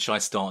time at which I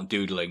start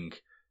doodling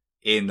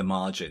in the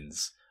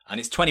margins. And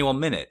it's 21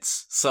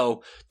 minutes.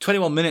 So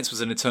 21 minutes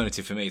was an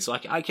eternity for me. So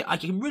I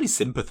can really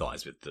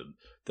sympathise with them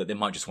that they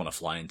might just want to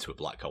fly into a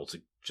black hole to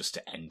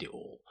end it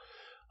all.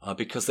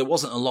 because there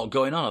wasn't a lot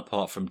going on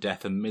apart from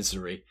death and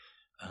misery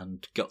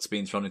and guts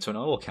being thrown into an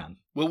oil can.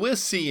 Well, we're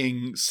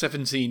seeing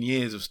 17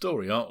 years of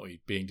story, aren't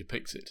we, being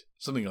depicted?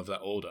 Something of that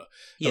order.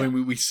 Yeah. I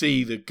mean, we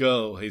see the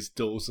girl, his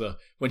daughter,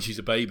 when she's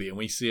a baby, and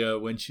we see her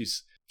when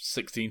she's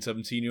 16,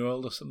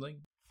 17-year-old or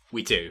something.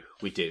 We do.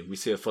 We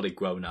see her fully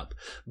grown up.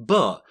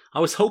 But I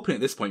was hoping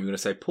at this point you were going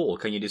to say, Paul,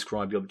 can you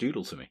describe your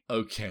doodle to me?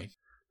 Okay.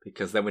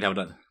 Because then we'd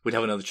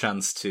have another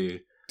chance to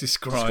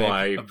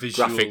Describe a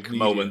visual graphic medium.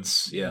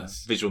 moments,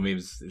 Yes. visual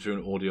memes through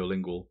an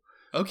audiolingual.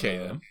 Okay,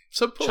 then.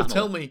 So, Paul,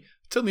 channel.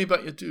 tell me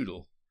about your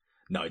doodle.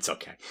 No, it's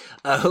okay.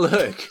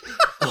 Look,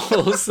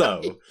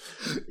 also,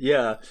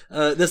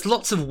 there's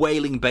lots of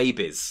wailing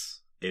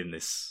babies in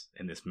this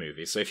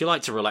movie. So if you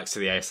like to relax to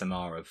the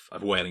ASMR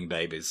of wailing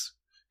babies,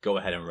 go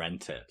ahead and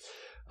rent it.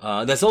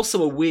 There's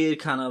also a weird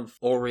kind of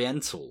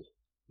Oriental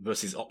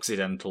versus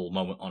Occidental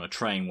moment on a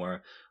train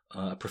where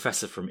a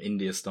professor from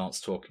India starts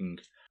talking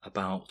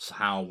about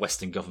how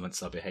Western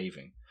governments are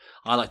behaving.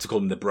 I like to call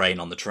him the brain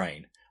on the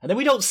train. And then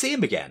we don't see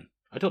him again.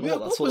 I don't know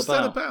what that's all was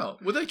about. that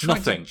about? Were they trying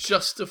Nothing. to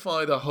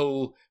justify the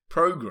whole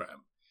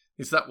program?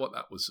 Is that what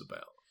that was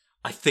about?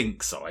 I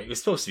think so. It was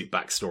supposed to be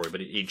backstory,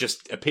 but it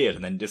just appeared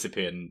and then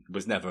disappeared and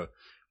was never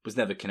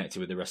connected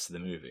with the rest of the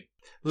movie.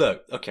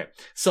 Look, okay.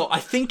 So I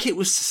think it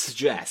was to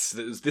suggest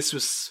that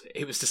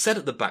it was to set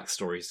up the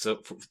backstory so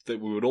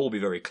that we would all be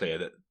very clear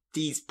that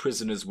these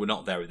prisoners were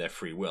not there with their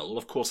free will. Well,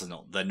 of course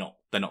they're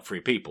not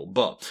free people,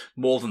 but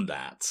more than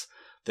that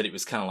it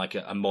was kind of like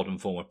a modern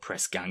form of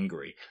press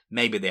gangery.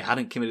 Maybe they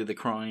hadn't committed the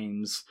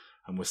crimes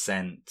and were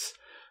sent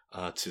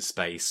to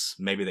space.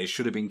 Maybe they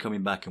should have been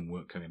coming back and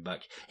weren't coming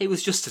back. It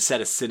was just to set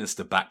a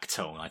sinister back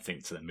tone, I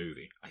think, to the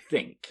movie. I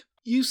think.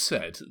 You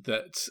said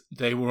that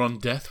they were on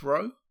death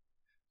row,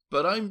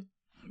 but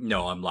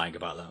No, I'm lying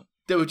about that.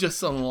 they were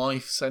just on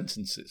life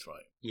sentences,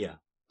 right? Yeah.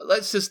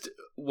 Let's just,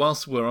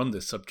 whilst we're on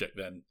this subject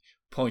then,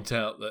 point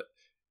out that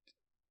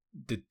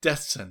the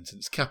death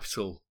sentence,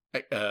 capital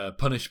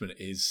punishment,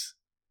 is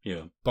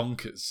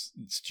bonkers,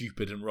 and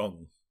stupid and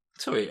wrong.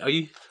 Sorry, are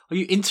you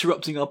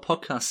interrupting our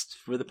podcast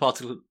for the part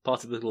of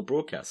the little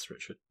broadcast,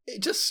 Richard?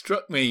 It just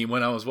struck me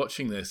when I was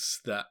watching this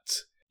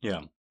that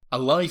a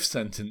life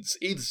sentence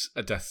is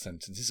a death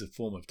sentence, is a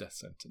form of death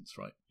sentence,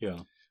 right? Yeah.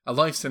 A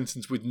life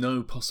sentence with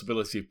no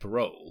possibility of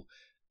parole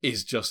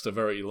is just a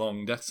very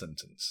long death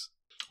sentence.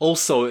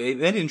 Also,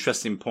 an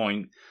interesting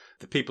point,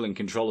 the people in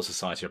control of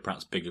society are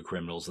perhaps bigger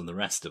criminals than the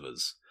rest of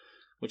us,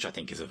 which I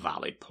think is a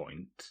valid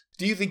point.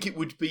 Do you think it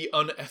would be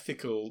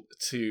unethical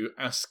to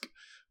ask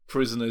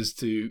prisoners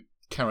to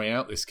carry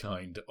out this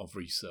kind of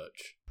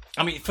research?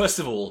 I mean, first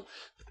of all,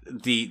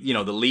 the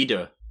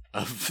leader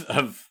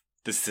of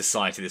this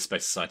society, this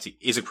space society,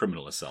 is a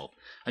criminal herself.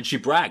 And she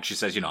brags, she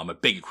says, I'm a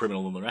bigger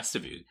criminal than the rest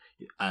of you.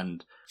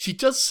 And she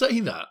does say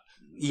that.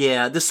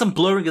 Yeah, there's some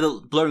blurring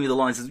of the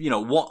lines.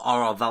 What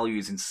are our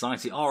values in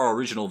society? Are our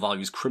original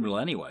values criminal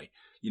anyway?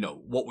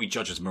 What we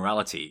judge as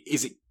morality,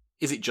 is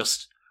it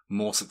just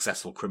more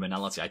successful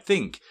criminality? I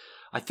think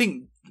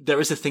there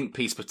is a think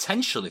piece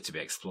potentially to be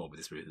explored with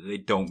this movie. They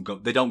don't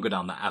go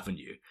down that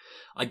avenue.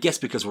 I guess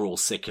because we're all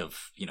sick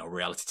of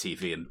reality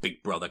TV and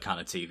Big Brother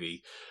kind of TV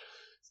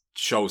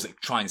shows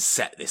that try and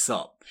set this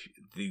up,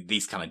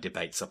 these kind of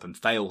debates up and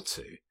fail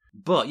to.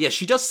 But yeah,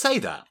 she does say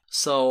that.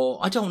 So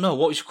I don't know.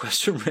 What was your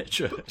question,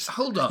 Richard? But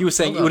hold on. You were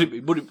saying would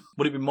it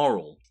be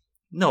moral?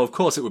 No, of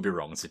course it would be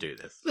wrong to do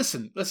this.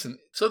 Listen.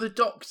 So the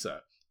doctor,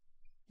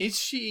 is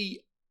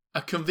she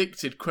a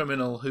convicted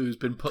criminal who's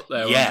been put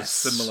there under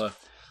similar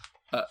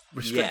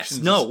restrictions?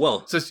 Yes. No.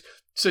 Well.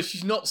 So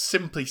she's not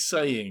simply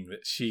saying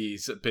that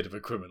she's a bit of a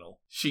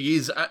criminal. She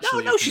is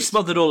actually. No. She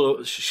smothered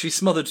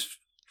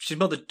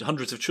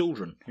hundreds of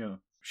children. Yeah.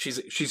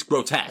 She's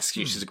grotesque.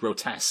 She's a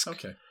grotesque.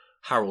 Okay.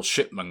 Harold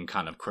Shipman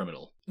kind of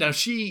criminal. Now,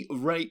 she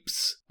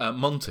rapes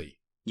Monty.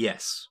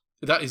 Yes.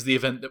 That is the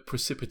event that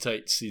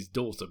precipitates his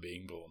daughter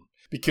being born.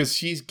 Because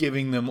she's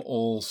giving them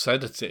all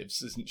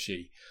sedatives, isn't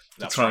she?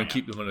 To try and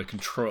keep them under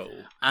control.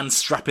 And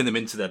strapping them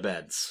into their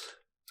beds.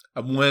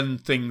 And when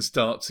things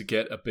start to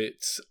get a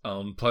bit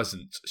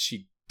unpleasant,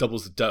 she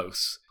doubles the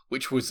dose,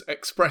 which was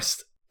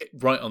expressed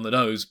right on the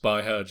nose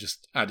by her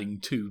just adding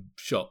 2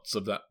 shots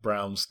of that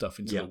brown stuff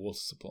into the water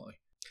supply.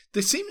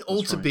 They seem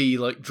all to be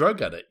like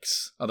drug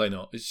addicts, are they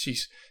not?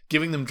 She's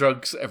giving them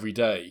drugs every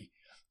day,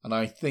 and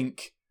I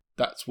think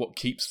that's what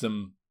keeps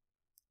them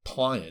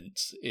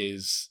pliant,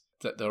 is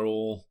that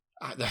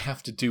they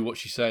have to do what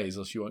she says,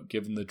 or she won't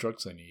give them the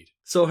drugs they need.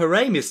 So her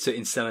aim is to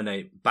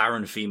inseminate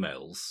barren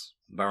females,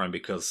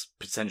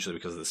 potentially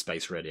because of the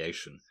space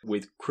radiation,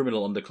 with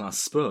criminal underclass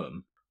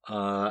sperm.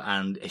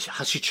 And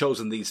has she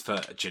chosen these for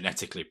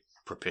genetically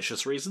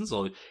propitious reasons,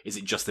 or is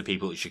it just the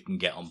people that she can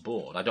get on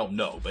board? I don't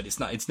know, but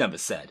it's never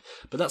said.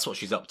 But that's what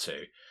she's up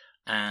to.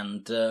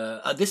 And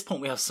at this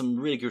point, we have some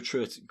really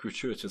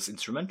gratuitous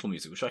instrumental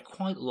music, which I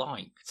quite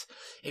liked.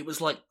 It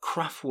was like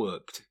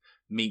Kraftwerk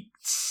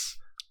meets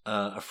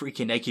a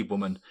freaking naked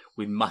woman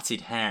with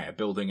matted hair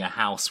building a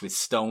house with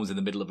stones in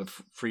the middle of a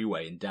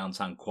freeway in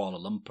downtown Kuala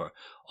Lumpur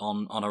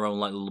on her own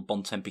like little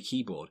Bontempi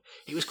keyboard.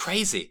 It was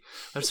crazy.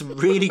 There's some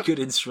really good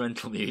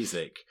instrumental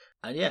music.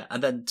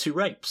 And then 2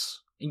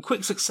 rapes in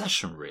quick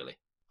succession, really.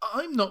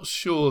 I'm not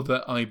sure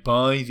that I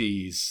buy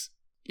these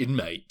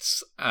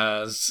inmates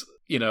as,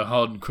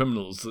 hardened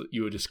criminals that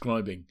you were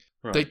describing.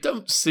 Right. They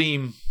don't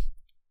seem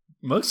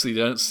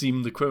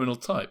the criminal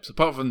types,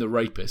 apart from the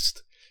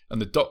rapist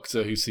and the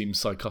doctor who seems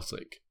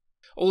psychotic.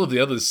 All of the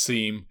others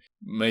seem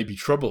maybe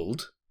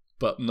troubled,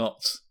 but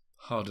not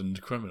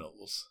hardened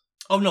criminals.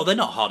 Oh no, they're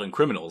not hardened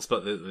criminals,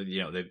 but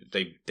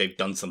they've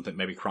done something,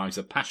 maybe crimes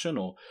of passion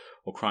or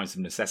crimes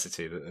of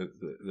necessity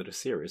that are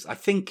serious. I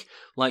think,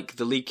 like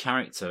the lead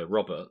character,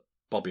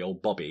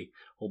 old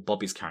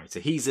Bobby's character,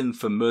 he's in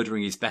for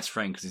murdering his best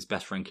friend because his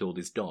best friend killed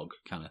his dog,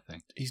 kind of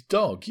thing. His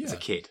dog, yeah. As a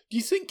kid. Do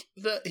you think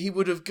that he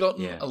would have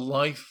gotten a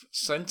life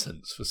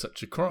sentence for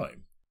such a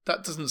crime?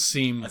 That doesn't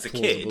seem as a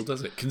plausible, kid,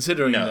 does it?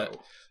 Considering that,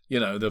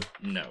 No,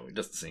 it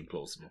doesn't seem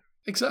plausible.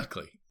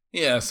 Exactly.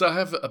 Yeah, so I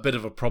have a bit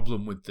of a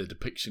problem with the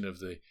depiction of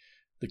the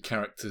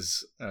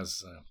characters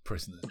as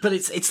prisoners. But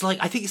it's like,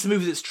 I think it's a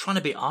movie that's trying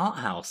to be art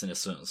house in a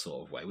certain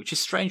sort of way, which is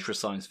strange for a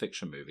science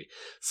fiction movie.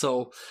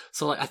 So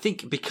like, I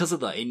think because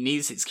of that, it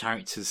needs its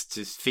characters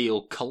to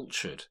feel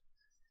cultured.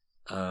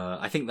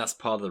 I think that's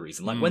part of the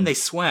reason. Like when they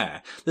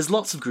swear, there's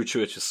lots of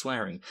gratuitous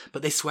swearing,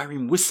 but they swear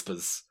in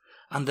whispers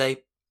and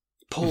they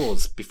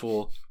pause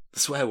before the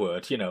swear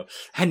word,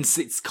 hence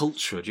it's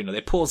cultured,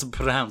 they pause and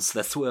pronounce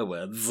their swear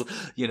words,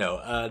 and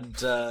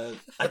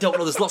I don't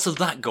know, there's lots of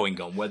that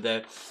going on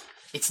where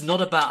it's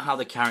not about how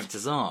the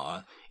characters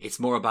are, it's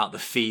more about the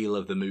feel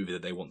of the movie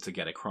that they want to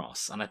get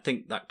across. And I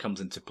think that comes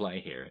into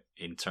play here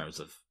in terms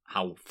of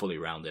how fully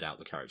rounded out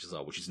the characters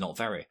are, which is not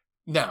very.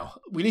 Now,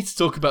 we need to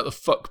talk about the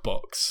fuck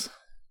box,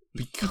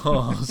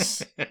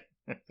 because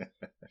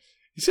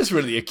it's just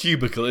really a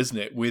cubicle, isn't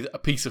it, with a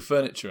piece of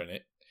furniture in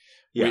it.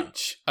 Yeah.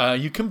 Which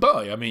you can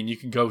buy. I mean, you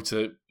can go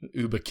to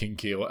Uber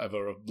Kinky or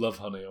whatever, or Love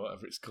Honey or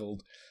whatever it's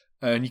called,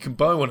 and you can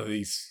buy one of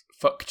these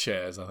fuck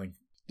chairs, I think.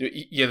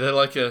 Yeah, they're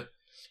like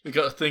we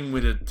got a thing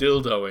with a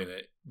dildo in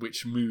it,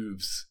 which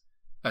moves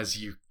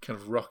as you kind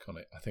of rock on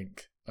it. I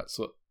think that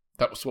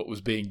was what was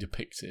being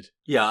depicted.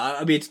 Yeah,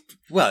 I mean,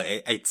 well,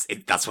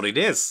 that's what it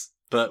is.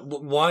 But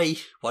why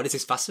does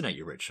this fascinate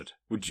you, Richard?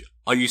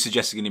 Are you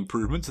suggesting an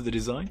improvement to the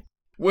design?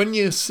 When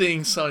you're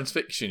seeing science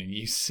fiction and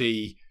you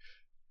see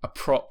a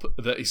prop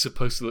that is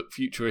supposed to look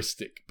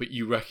futuristic, but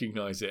you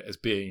recognise it as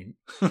being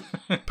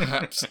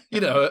perhaps,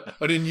 an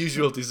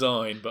unusual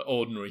design but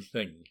ordinary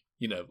thing,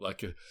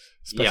 like a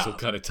special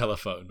kind of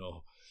telephone,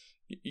 or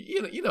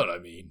you know what I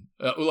mean.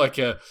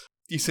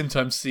 You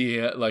sometimes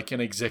see like an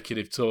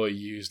executive toy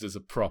used as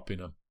a prop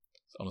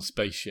on a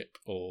spaceship,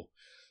 or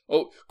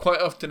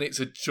quite often it's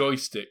a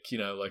joystick,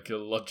 like a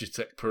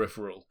Logitech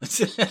peripheral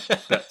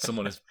that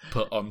someone has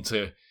put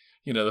onto,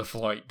 the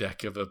flight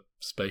deck of a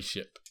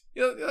spaceship.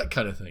 That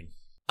kind of thing.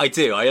 I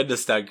do. I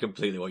understand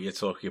completely what you're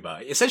talking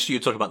about. Essentially,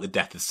 you're talking about the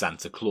death of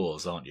Santa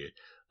Claus, aren't you?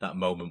 That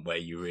moment where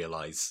you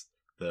realise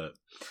that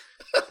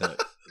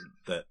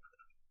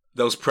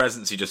those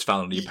presents you just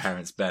found under your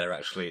parents' bed are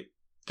actually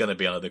going to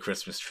be under the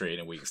Christmas tree in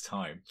a week's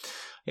time.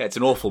 Yeah, it's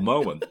an awful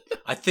moment.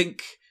 I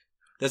think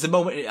there's a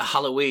moment at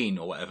Halloween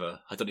or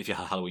whatever. I don't know if you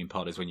had Halloween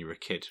parties when you were a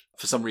kid.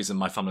 For some reason,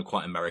 my family were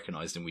quite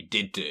Americanised, and we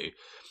did do.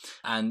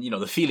 And,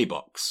 the Feely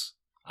box.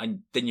 And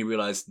then you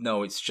realise,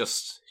 no, it's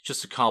just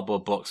a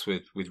cardboard box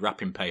with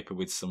wrapping paper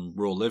with some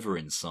raw liver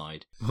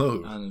inside.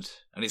 Oh. And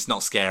it's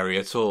not scary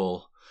at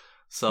all.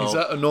 So Is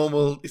that a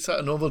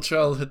normal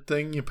childhood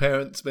thing? Your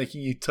parents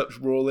making you touch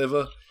raw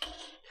liver?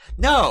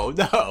 No.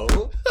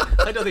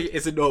 I don't think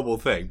it's a normal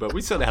thing, but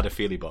we certainly had a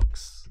Feely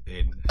box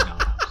in our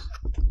house.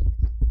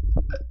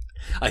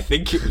 I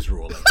think it was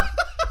raw liver.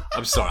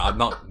 I'm sorry, I'm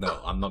not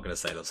going to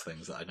say those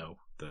things that I know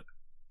that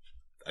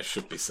I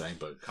should be saying,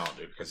 but can't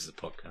do because it's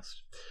a podcast.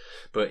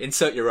 But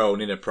insert your own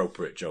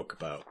inappropriate joke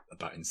about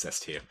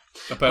incest here.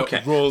 About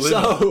raw liver.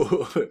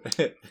 So,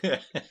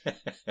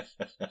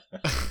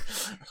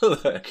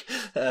 look,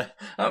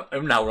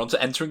 now we're on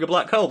to entering a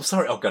black hole.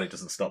 Sorry, oh god, it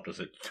doesn't stop, does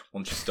it?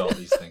 Once you start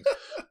these things.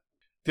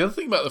 The other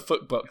thing about the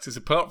fuck box is,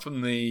 apart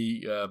from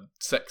the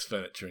sex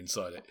furniture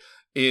inside it,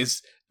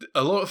 is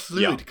a lot of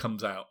fluid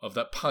comes out of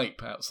that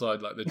pipe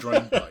outside, like the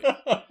drain pipe.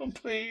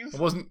 Please.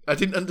 I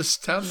didn't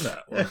understand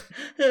that one.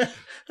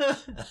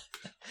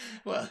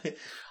 Well,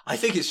 I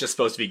think it's just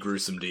supposed to be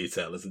gruesome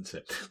detail, isn't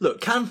it? Look,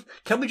 can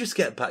we just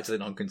get back to the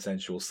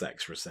non-consensual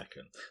sex for a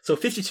second? So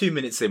 52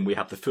 minutes in, we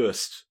have the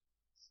first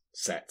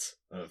set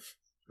of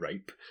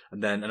rape,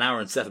 and then an hour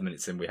and 7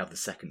 minutes in, we have the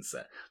second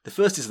set. The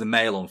first is the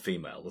male on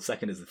female, the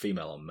second is the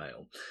female on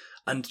male.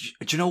 And do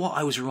you know what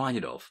I was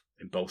reminded of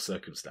in both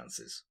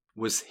circumstances?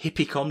 Was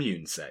hippie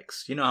commune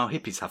sex. You know how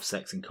hippies have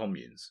sex in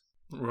communes?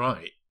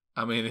 Right.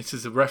 I mean, it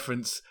is a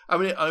reference. I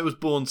mean, I was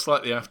born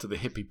slightly after the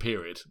hippie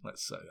period,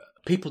 let's say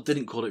that. People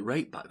didn't call it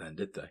rape back then,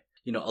 did they?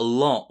 A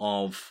lot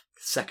of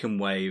second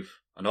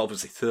wave and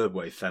obviously third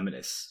wave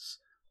feminists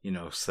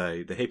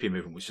say the hippie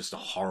movement was just a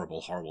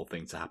horrible, horrible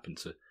thing to happen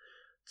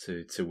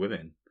to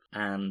women.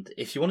 And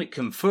if you want it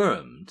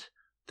confirmed,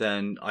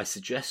 then I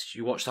suggest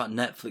you watch that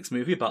Netflix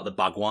movie about the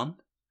Bhagwan,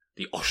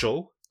 the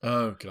Osho.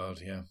 Oh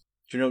God, yeah.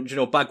 Do you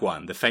know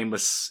Bhagwan, the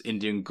famous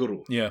Indian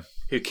guru? Yeah.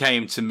 Who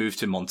came to move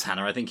to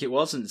Montana, I think it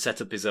was, and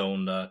set up his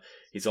own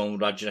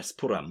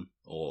Rajneeshpuram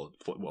or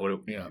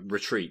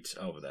retreat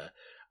over there.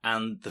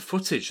 And the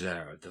footage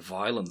there, the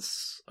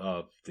violence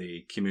of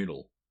the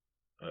communal,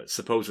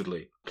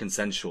 supposedly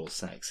consensual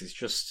sex, is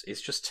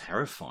just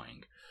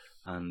terrifying.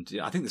 And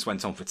I think this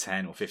went on for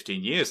 10 or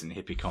 15 years in the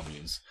hippie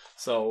communes.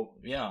 So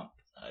yeah,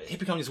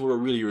 hippie communes were a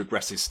really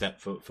regressive step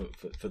for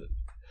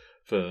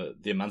the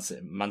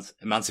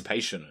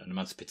emancipation and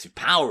emancipative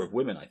power of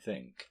women, I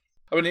think.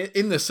 I mean,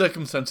 in the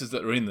circumstances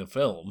that are in the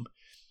film,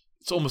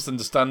 it's almost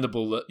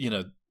understandable that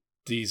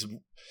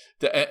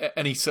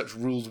any such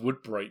rules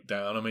would break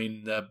down. I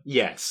mean,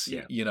 yes,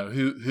 yeah.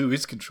 Who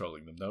is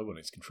controlling them? No one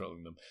is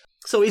controlling them.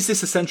 So, is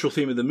this a central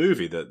theme of the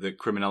movie that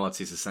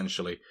criminality is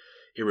essentially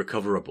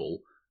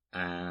irrecoverable,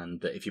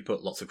 and that if you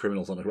put lots of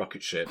criminals on a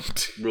rocket ship,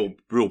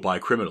 ruled by a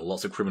criminal,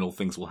 lots of criminal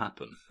things will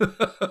happen?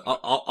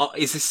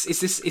 Is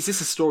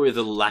this a story of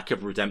the lack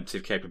of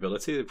redemptive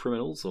capability of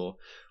criminals,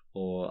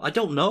 or I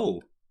don't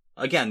know.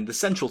 Again, the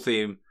central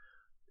theme,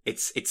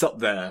 it's up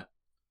there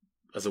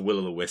as a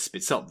will-o'-the-wisp.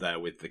 It's up there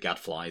with the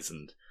gadflies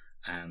and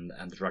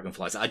the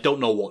dragonflies. I don't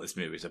know what this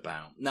movie is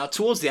about. Now,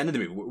 towards the end of the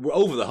movie, we're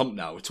over the hump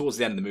now. We're towards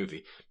the end of the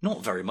movie.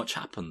 Not very much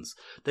happens.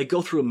 They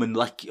go through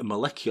a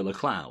molecular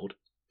cloud,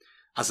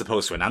 as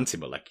opposed to an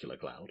anti-molecular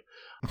cloud.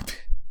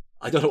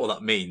 I don't know what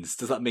that means.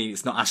 Does that mean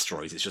it's not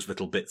asteroids? It's just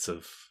little bits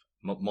of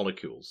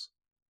molecules.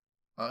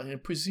 I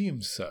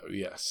presume so.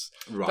 Yes.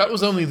 Right. That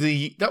was only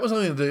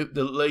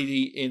the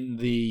lady in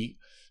the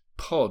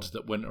pod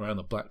that went around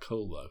the black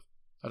hole, though.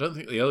 I don't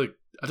think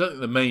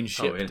the main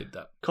ship did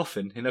that.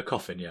 In her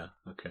coffin, yeah.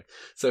 Okay.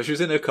 So she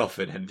was in her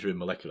coffin heading through a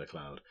molecular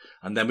cloud.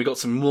 And then we got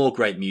some more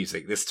great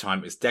music. This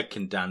time it's Dead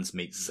Can Dance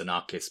meets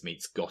Xenakis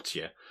meets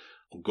Gautier.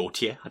 Or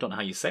Gautier? I don't know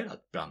how you say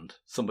that band.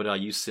 Somebody I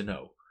used to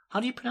know. How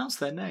do you pronounce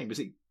their name? Is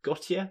it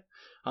Gautier?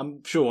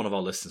 I'm sure one of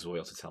our listeners will be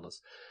able to tell us.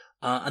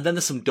 And then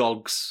there's some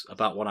dogs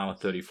about 1 hour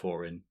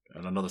 34 in,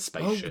 and another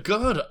spaceship. Oh,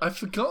 God, I've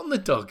forgotten the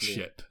dog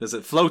ship. There's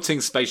a floating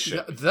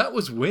spaceship. That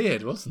was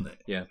weird, wasn't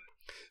it? Yeah.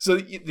 So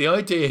the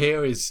idea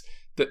here is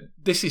that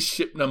this is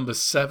ship number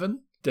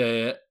 7.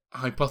 They're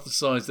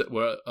hypothesized that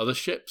were other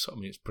ships. I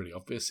mean, it's pretty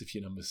obvious if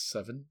you're number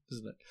 7,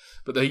 isn't it?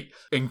 But they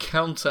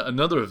encounter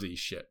another of these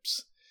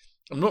ships.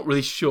 I'm not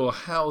really sure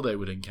how they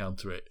would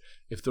encounter it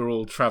if they're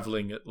all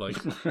traveling at like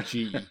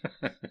G.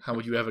 How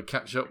would you ever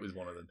catch up with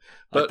one of them?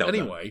 But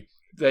anyway,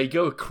 they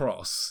go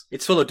across.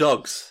 It's full of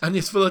dogs. And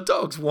it's full of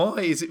dogs.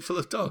 Why is it full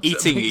of dogs?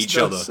 Eating each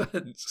other.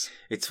 Sense.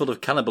 It's full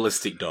of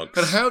cannibalistic dogs.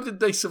 And how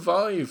did they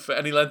survive for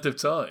any length of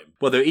time?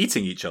 Well, they're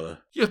eating each other.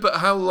 Yeah, but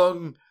how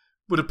long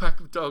would a pack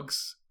of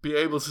dogs be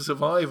able to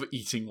survive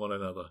eating one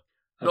another?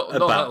 Not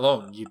that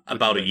long.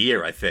 About a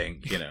year, I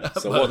think.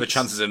 So what are the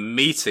chances of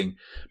meeting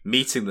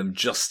them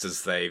just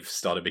as they've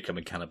started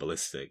becoming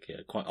cannibalistic?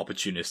 Yeah, quite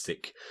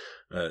opportunistic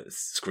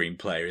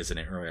screenplay, isn't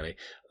it? Really.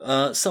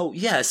 So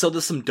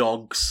there's some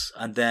dogs,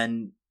 and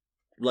then,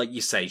 like you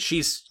say,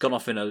 she's gone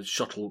off in a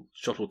shuttle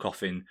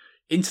coffin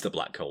into the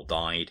black hole,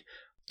 died.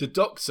 The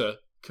doctor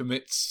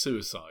commits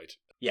suicide.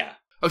 Yeah.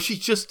 Oh, she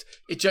just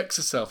ejects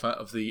herself out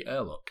of the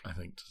airlock, I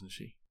think, doesn't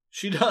she?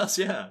 She does,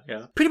 yeah.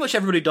 Pretty much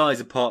everybody dies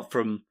apart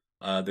from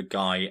the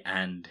guy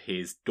and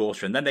his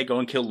daughter, and then they go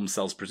and kill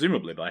themselves,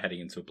 presumably by heading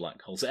into a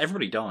black hole. So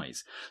everybody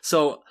dies.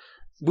 So,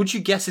 would you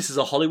guess this is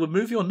a Hollywood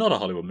movie or not a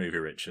Hollywood movie,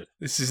 Richard?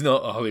 This is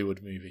not a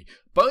Hollywood movie.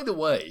 By the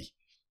way,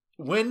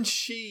 when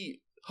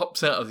she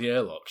hops out of the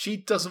airlock, she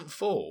doesn't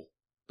fall.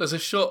 There's a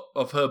shot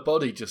of her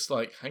body just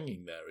like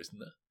hanging there, isn't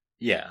there?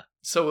 Yeah.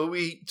 So are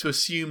we to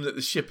assume that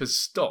the ship has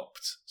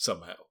stopped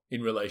somehow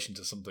in relation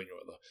to something or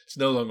other? It's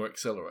no longer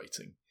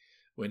accelerating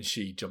when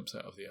she jumps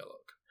out of the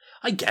airlock.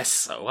 I guess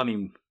so. I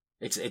mean,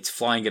 it's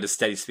flying at a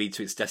steady speed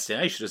to its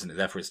destination, isn't it?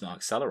 Therefore, it's not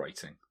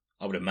accelerating.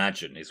 I would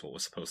imagine is what we're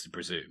supposed to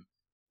presume,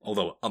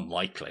 although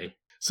unlikely.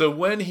 So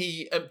when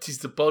he empties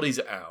the bodies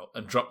out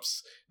and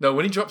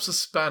when he drops a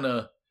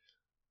spanner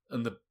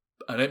and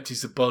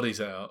empties the bodies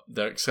out,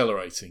 they're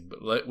accelerating.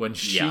 But when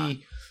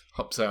she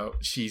hops out,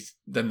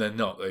 they're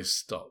not. They've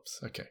stopped.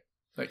 Okay,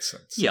 makes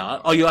sense.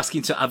 Yeah. Are you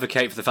asking to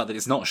advocate for the fact that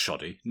it's not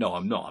shoddy? No,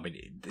 I'm not. I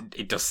mean,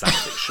 it does sound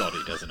a bit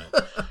shoddy, doesn't it?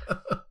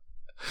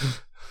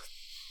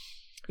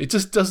 It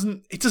just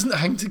doesn't. It doesn't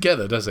hang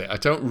together, does it? I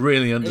don't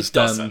really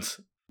understand. It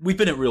doesn't. We've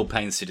been at real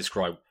pains to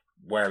describe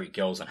where it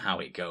goes and how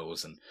it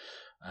goes and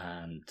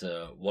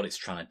what it's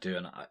trying to do,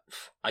 and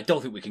I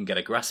don't think we can get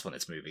a grasp on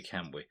this movie,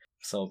 can we?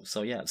 So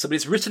yeah. So, but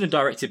it's written and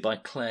directed by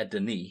Claire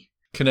Denis.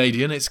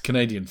 Canadian. It's a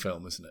Canadian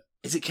film, isn't it?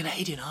 Is it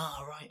Canadian?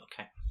 Ah, right.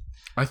 Okay.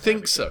 I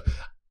think so.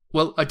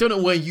 Well, I don't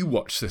know where you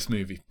watched this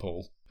movie,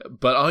 Paul,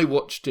 but I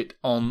watched it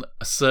on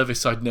a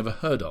service I'd never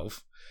heard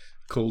of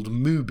called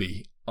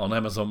Mubi on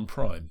Amazon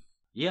Prime.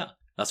 Yeah.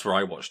 That's where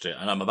I watched it,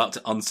 and I'm about to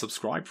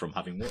unsubscribe from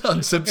having watched it.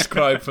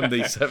 Unsubscribe from the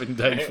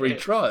 7-day free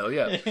trial,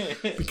 yeah.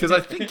 Because I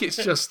think it's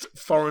just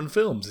foreign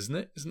films, isn't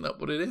it? Isn't that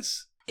what it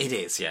is? It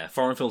is, yeah.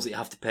 Foreign films that you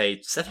have to pay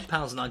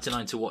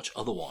 £7.99 to watch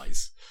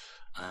otherwise.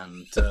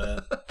 And,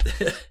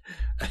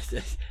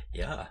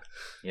 yeah.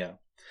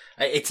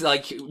 It's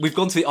like, we've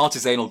gone to the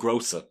artisanal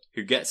grocer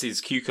who gets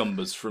his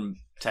cucumbers from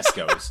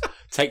Tesco's,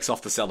 takes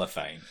off the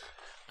cellophane,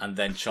 and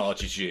then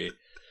charges you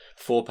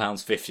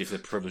 £4.50 for the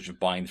privilege of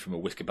buying from a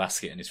wicker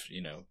basket in his,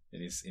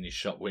 in his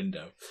shop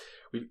window.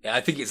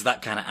 I think it's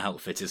that kind of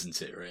outfit,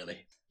 isn't it?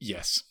 Really?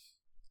 Yes.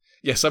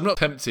 I'm not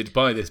tempted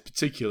by this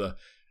particular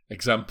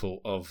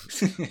example of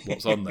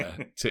what's on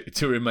there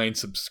to remain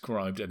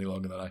subscribed any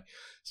longer than I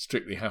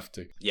strictly have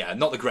to. Yeah,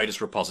 not the greatest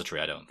repository,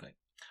 I don't think.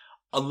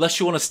 Unless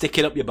you want to stick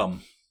it up your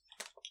bum,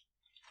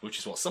 which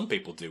is what some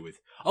people do with.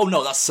 Oh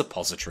no, that's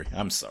suppository.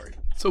 I'm sorry.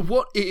 So,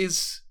 what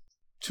is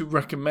to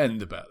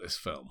recommend about this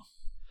film?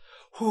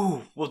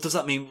 What does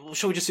that mean?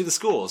 Shall we just do the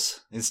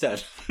scores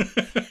instead?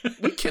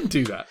 We can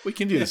do that. We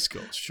can do the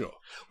scores, sure.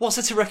 What's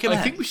it to recommend?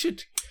 I think we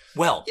should.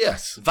 Well,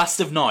 yes. Vast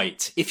of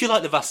Night. If you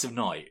like the Vast of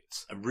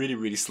Night, really,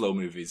 really slow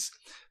movies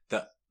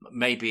that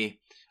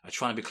maybe are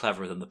trying to be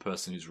cleverer than the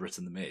person who's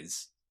written them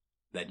is,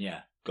 then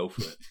yeah, go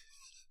for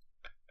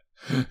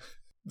it.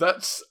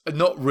 That's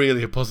not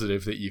really a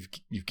positive that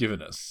you've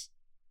given us,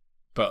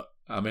 but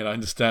I mean, I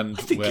understand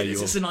where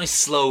your it's a nice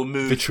slow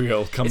mood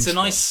vitriol comes from. It's a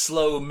nice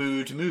slow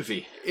mood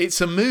movie. It's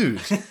a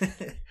mood,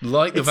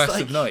 like the Vast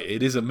of Night.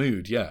 It is a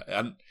mood, yeah,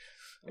 and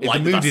like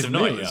the mood Vast is of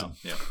Night, nihilism.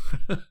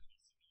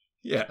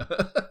 Yeah.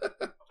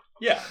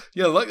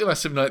 Yeah, like the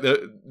Vast of Night.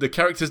 The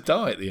characters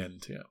die at the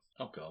end. Yeah.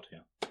 Oh God,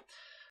 yeah.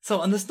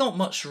 So, and there's not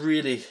much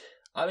really.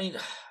 I mean,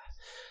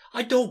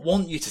 I don't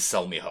want you to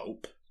sell me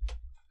hope.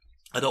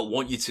 I don't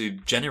want you to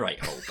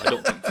generate hope. I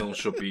don't think films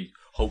should be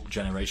hope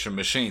generation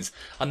machines.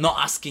 I'm not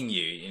asking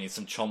you in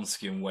some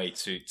Chomskyan way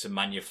to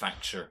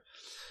manufacture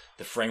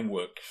the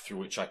framework through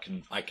which I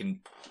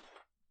can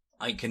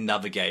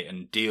navigate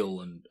and deal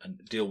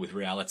with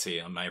reality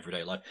in my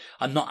everyday life.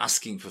 I'm not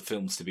asking for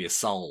films to be a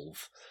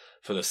salve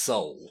for the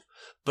soul,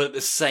 but at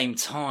the same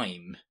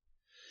time,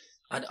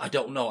 I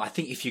don't know. I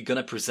think if you're going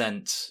to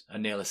present a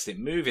nihilistic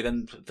movie,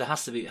 then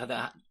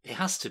it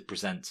has to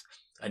present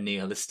a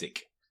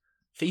nihilistic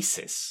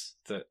thesis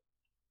that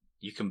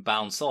you can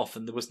bounce off,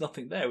 and there was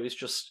nothing there.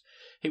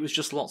 It was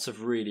just lots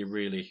of really,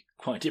 really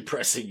quite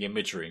depressing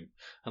imagery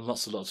and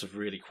lots of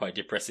really quite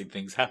depressing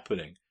things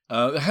happening.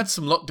 They had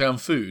some lockdown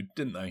food,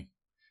 didn't they?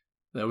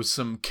 There was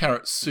some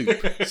carrot soup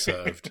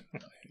served,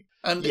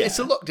 and it's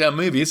a lockdown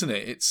movie, isn't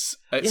it? It's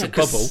a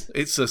bubble.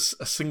 It's a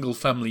single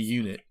family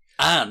unit,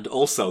 and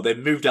also they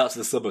moved out to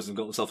the suburbs and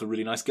got themselves a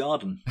really nice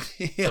garden,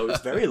 so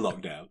it's very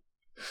locked down.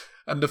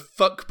 And the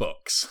fuck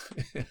box.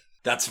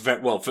 That's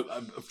very well.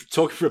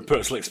 Talking from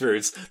personal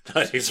experience,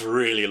 that is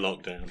really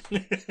locked down.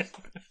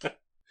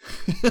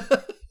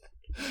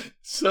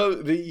 So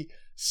the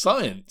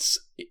science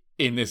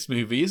in this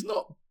movie is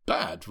not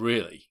bad,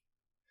 really.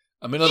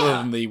 I mean, other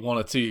than the one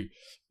or two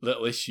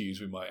little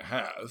issues we might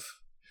have,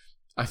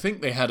 I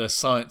think they had a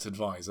science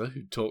advisor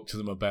who talked to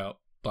them about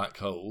black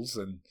holes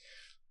and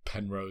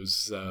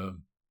Penrose.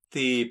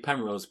 The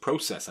Penrose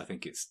process, I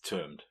think it's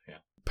termed. Yeah,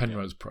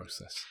 Penrose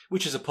process,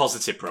 which is a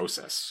positive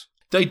process.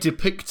 They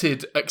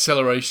depicted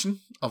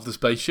acceleration of the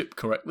spaceship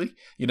correctly.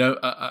 You know,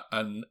 a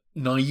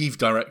naive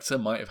director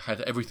might have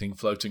had everything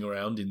floating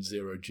around in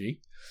zero-G.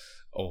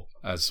 Or,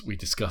 as we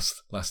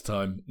discussed last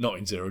time, not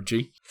in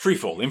zero-G.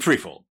 In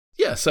freefall.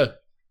 Yeah, so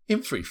in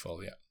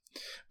freefall, yeah.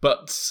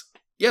 But,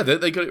 yeah,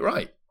 they got it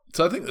right.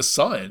 So I think the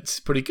science is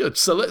pretty good.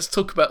 So let's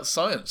talk about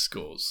science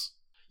scores.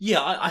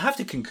 Yeah, I have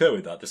to concur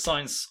with that. The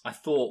science, I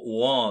thought,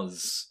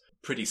 was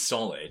pretty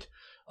solid.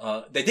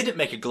 They didn't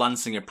make a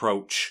glancing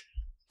approach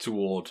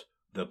toward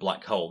the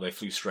black hole. They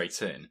flew straight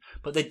in.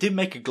 But they did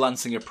make a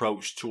glancing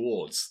approach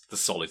towards the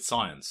solid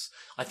science.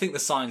 I think the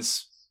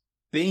science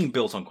being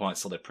built on quite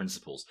solid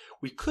principles,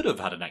 we could have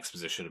had an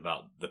exposition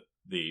about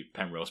the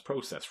Penrose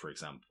process, for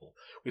example.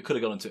 We could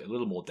have gone into it a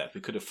little more depth.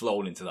 We could have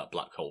flown into that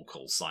black hole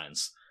called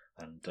science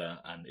and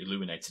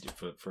illuminated it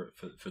for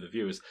the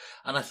viewers.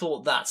 And I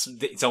thought that's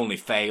its only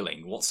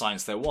failing, what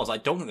science there was. I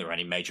don't think there were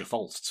any major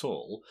faults at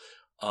all.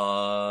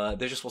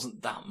 There just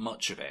wasn't that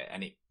much of it,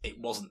 and it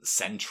wasn't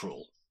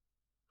central.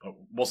 It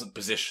wasn't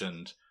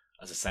positioned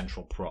as a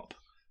central prop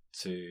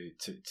to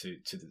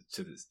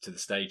the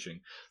staging.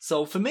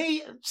 So for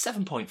me,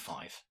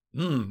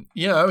 7.5.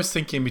 Yeah, I was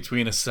thinking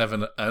between a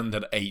 7 and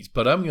an 8,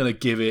 but I'm going to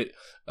give it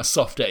a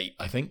soft 8,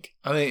 I think.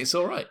 I think it's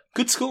all right.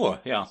 Good score,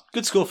 yeah.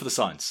 Good score for the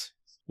science.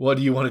 What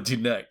do you want to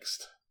do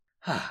next?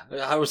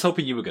 I was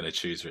hoping you were going to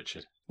choose,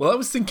 Richard. Well, I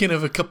was thinking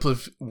of a couple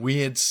of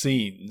weird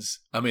scenes.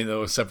 I mean, there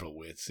were several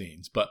weird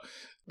scenes, but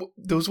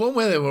there was one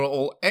where they were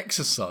all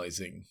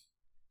exercising.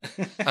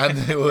 And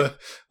they were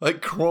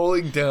like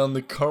crawling down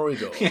the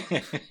corridor.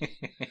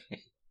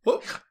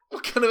 What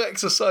kind of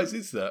exercise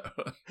is that?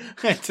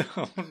 I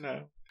don't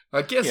know.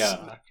 I guess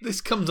this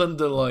comes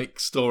under like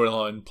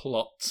storyline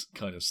plot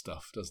kind of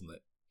stuff, doesn't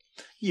it?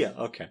 Yeah,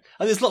 okay.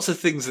 And there's lots of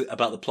things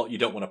about the plot you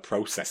don't want to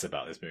process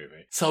about this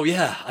movie. So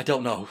yeah, I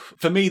don't know.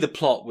 For me, the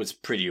plot was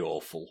pretty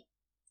awful.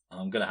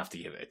 I'm going to have to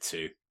give it a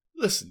 2.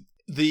 Listen,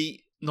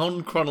 the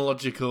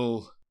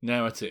non-chronological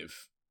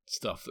narrative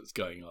stuff that's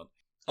going on.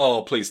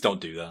 Oh, please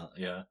don't do that.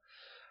 Yeah.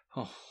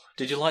 Oh,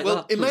 did you like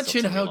Well, that?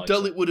 imagine how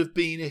dull it would have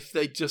been if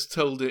they just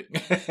told it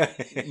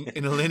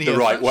in a linear the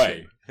right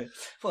fashion. way.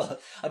 Well,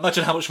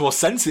 imagine how much more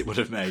sense it would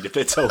have made if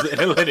they told it in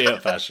a linear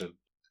fashion.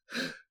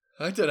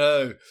 I don't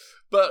know.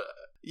 But,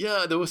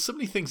 yeah, there were so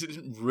many things that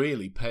didn't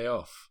really pay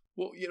off.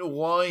 Well,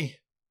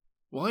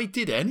 why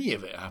did any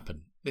of it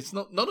happen?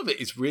 None of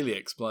it is really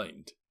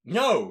explained.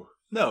 No.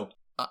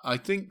 I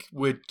think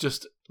we're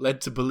just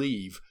led to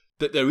believe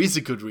that there is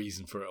a good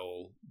reason for it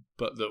all,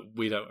 but that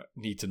we don't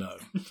need to know.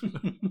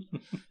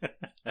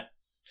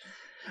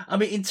 I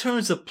mean, in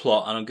terms of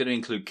plot, and I'm going to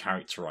include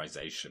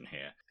characterization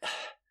here,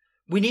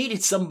 we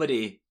needed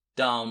somebody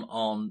down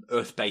on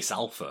Earth Base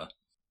Alpha,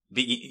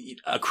 be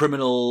a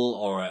criminal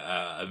or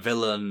a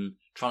villain,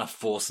 trying to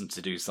force them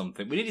to do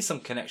something. We needed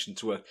some connection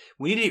to Earth.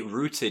 We needed it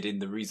rooted in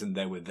the reason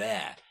they were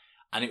there.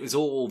 And it was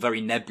all very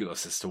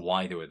nebulous as to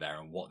why they were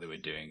there and what they were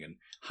doing and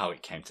how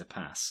it came to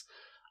pass.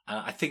 And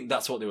I think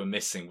that's what they were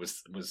missing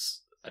was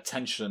a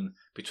tension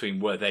between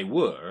where they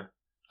were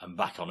and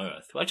back on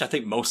Earth, which I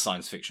think most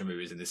science fiction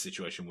movies in this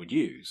situation would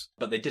use.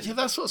 But they didn't. Yeah,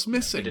 that's what's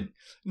missing. They didn't.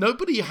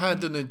 Nobody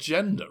had an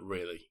agenda,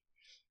 really.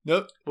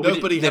 Well,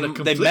 Nobody had a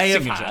conflicting they may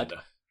have agenda. had,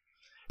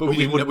 but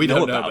we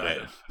don't know about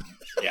it.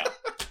 Yeah.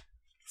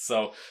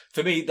 So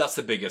for me, that's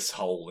the biggest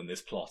hole in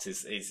this plot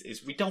is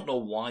we don't know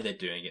why they're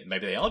doing it.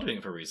 Maybe they are doing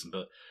it for a reason,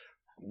 but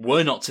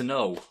we're not to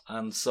know,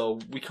 and so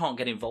we can't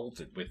get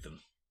involved with them.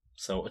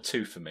 So a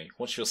 2 for me.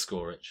 What's your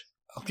score, Rich?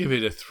 I'll give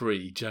it a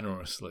 3,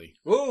 generously.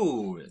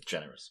 Ooh,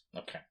 generous.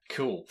 Okay,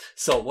 cool.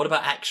 So what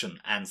about action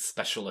and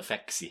special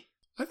effects?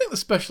 I think the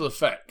special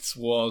effects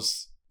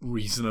was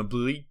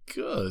reasonably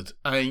good.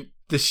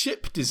 The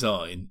ship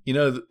design,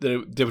 they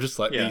were just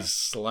like these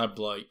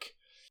slab-like,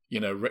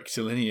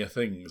 rectilinear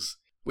things,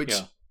 which,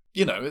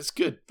 it's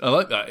good. I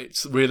like that.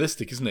 It's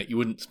realistic, isn't it? You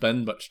wouldn't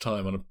spend much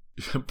time on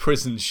a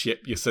prison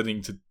ship you're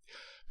setting to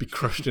be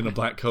crushed in a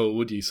black hole,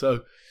 would you?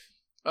 So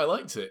I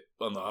liked it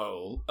on the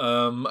whole.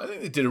 I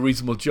think they did a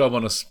reasonable job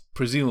on a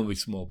presumably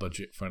small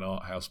budget for an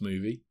art house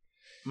movie.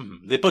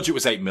 Mm-hmm. The budget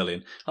was $8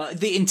 million.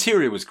 The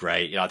interior was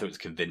great. I thought it was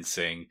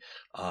convincing.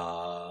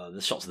 The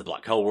shots of the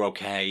black hole were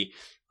okay.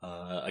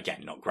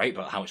 Again, not great,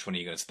 but how much money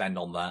are you going to spend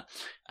on that?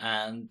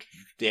 And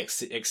the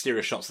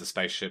exterior shots of the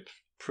spaceship,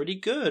 pretty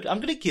good. I'm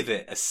going to give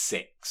it a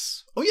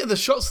 6. Oh yeah, the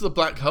shots of the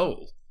black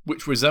hole,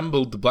 which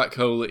resembled the black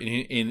hole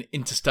in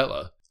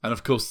Interstellar, and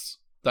of course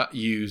that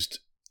used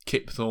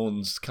Kip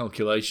Thorne's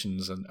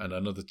calculations and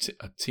another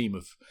a team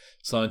of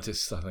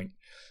scientists, I think,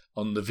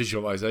 on the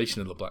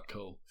visualization of the black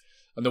hole.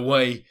 And the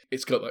way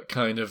it's got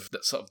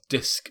that sort of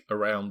disc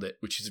around it,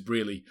 which is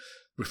really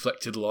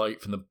reflected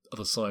light from the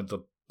other side of the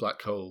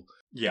black hole.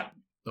 Yeah.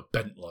 A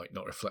bent light,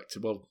 not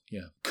reflected. Well,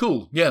 yeah.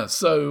 Cool. Yeah,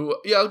 so,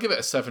 I'll give it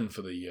a 7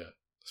 for the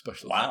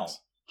special effects. Wow.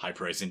 High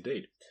praise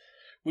indeed.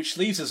 Which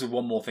leaves us with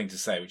one more thing to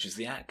say, which is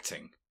the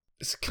acting.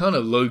 It's a kind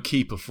of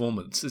low-key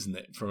performance, isn't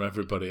it, from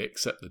everybody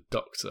except the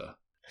Doctor.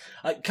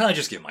 Can I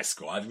just give my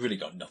score? I've really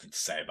got nothing to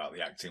say about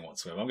the acting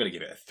whatsoever. I'm going to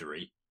give it a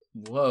 3.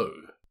 Whoa.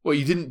 Well,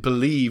 you didn't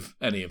believe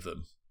any of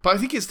them. But I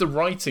think it's the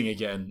writing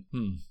again.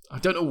 I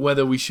don't know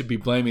whether we should be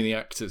blaming the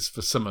actors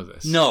for some of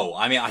this. No,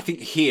 I mean, I think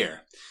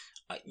here,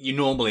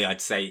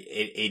 I'd say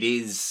it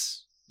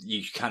is,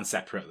 you can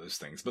separate those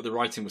things, but the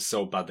writing was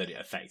so bad that it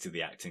affected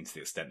the acting to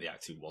the extent the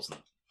acting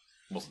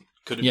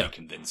couldn't be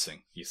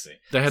convincing, you see.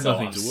 They had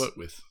nothing to work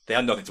with. They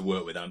had nothing to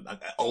work with, and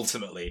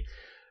ultimately,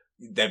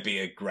 there'd be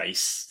a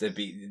grace, there'd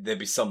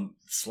be some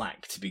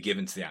slack to be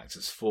given to the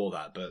actors for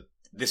that, but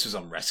this was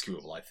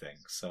unrescuable, I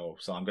think. So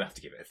I'm going to have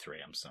to give it a 3,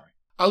 I'm sorry.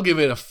 I'll give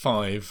it a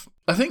 5.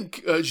 I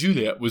think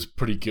Juliet was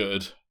pretty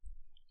good.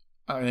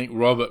 I think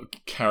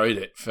Robert carried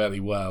it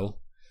fairly well.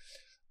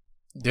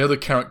 The other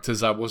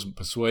characters I wasn't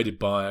persuaded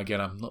by.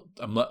 Again,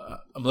 I'm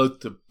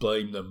loath to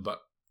blame them, but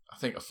I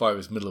think a 5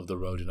 is middle of the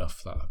road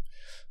enough that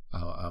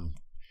I'm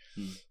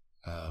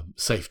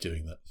safe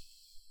doing that.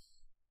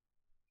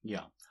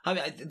 Yeah. I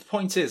mean, the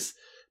point is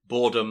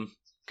boredom,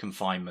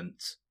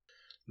 confinement,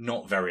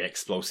 not very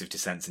explosive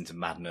descents into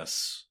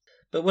madness.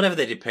 But whatever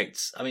they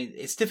depict, I mean,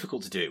 it's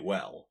difficult to do it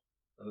well,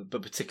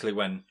 but particularly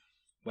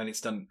when it's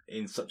done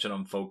in such an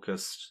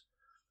unfocused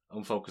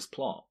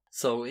plot.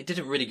 So it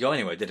didn't really go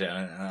anywhere, did it?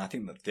 And I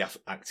think that the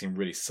acting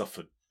really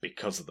suffered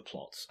because of the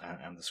plot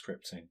and the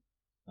scripting.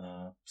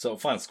 So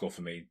final score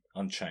for me,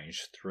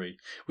 unchanged, 3.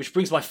 Which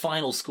brings my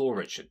final score,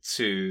 Richard,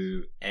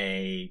 to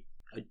a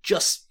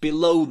just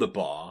below the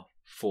bar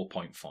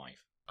 4.5.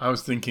 I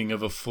was thinking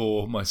of a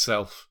 4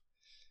 myself.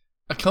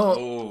 I can't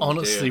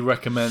honestly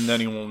recommend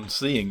anyone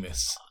seeing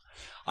this.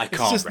 I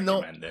can't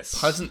recommend this. It's just not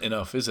pleasant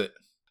enough, is it?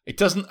 It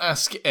doesn't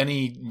ask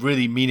any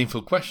really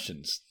meaningful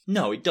questions.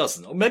 No, it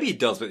doesn't. Or maybe it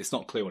does, but it's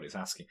not clear what it's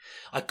asking.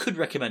 I could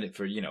recommend it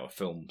for, a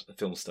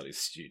film studies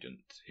student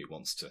who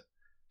wants to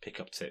pick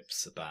up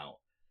tips about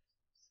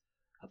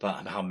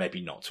about how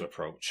maybe not to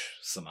approach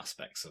some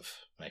aspects of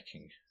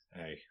making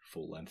a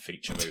full-length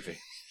feature movie.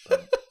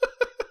 But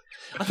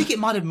I think it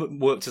might have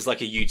worked as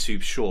like a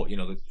YouTube short,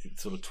 the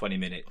sort of 20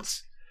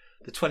 minutes.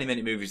 The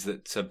 20-minute movies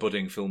that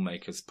budding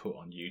filmmakers put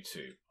on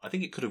YouTube. I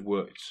think it could have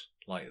worked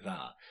like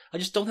that. I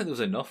just don't think there was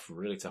enough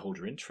really to hold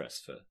your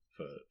interest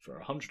for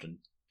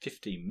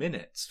 115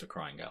 minutes, for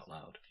crying out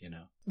loud, It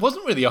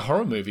wasn't really a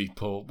horror movie,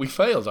 Paul. We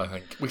failed, I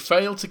think. We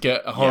failed to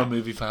get a horror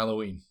movie for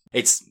Halloween.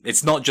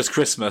 It's not just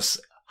Christmas.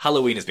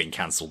 Halloween has been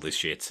cancelled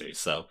this year too,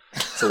 so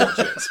what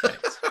do you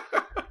expect?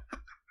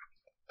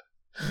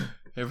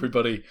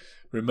 Everybody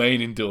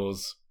remain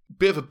indoors.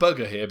 Bit of a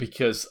bugger here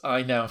because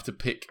I now have to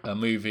pick a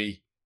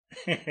movie.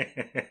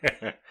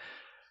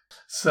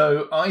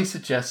 So I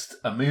suggest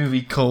a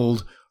movie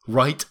called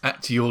Right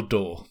at Your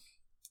Door.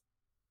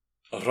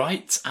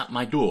 Right at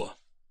my door.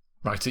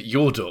 Right at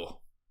your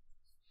door.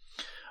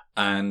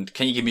 And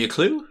can you give me a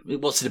clue?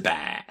 What's it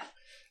about?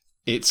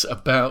 It's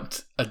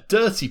about a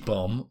dirty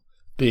bomb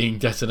being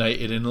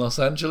detonated in Los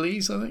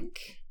Angeles, I think.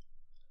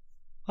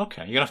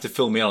 Okay, you're going to have to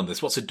fill me in on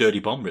this. What's a dirty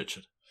bomb,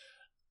 Richard?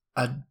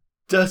 A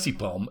dirty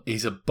bomb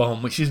is a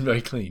bomb which isn't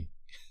very clean.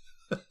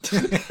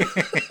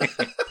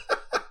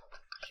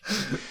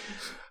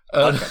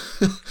 Okay.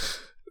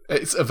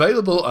 It's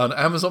available on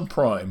Amazon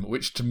Prime,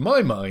 which to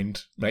my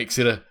mind makes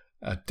it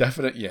a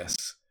definite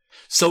yes.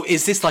 So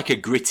is this like a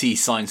gritty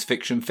science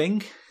fiction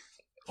thing?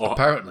 Or...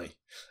 Apparently.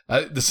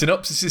 The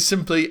synopsis is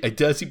simply a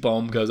dirty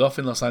bomb goes off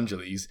in Los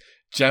Angeles,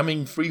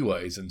 jamming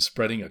freeways and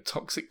spreading a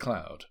toxic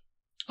cloud.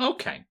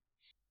 Okay.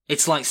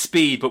 It's like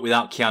Speed, but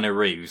without Keanu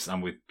Reeves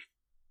and with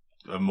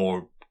a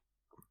more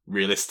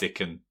realistic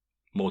and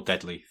more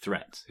deadly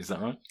threat. Is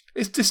that right?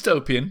 It's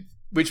dystopian,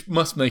 which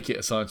must make it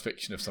a science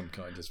fiction of some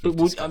kind. As we've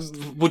discussed.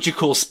 Would you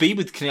call Speed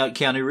with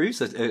Keanu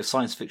Reeves a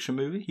science fiction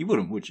movie? You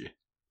wouldn't, would you?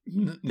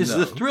 This is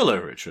a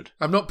thriller, Richard.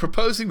 I'm not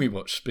proposing we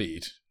watch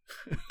Speed.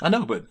 I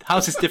know, but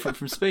how's this different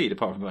from Speed,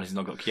 apart from the fact he's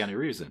not got Keanu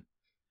Reeves in?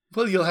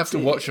 Well, you'll have to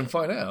watch and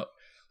find out.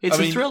 It's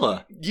a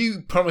thriller.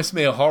 You promised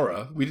me a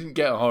horror. We didn't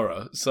get a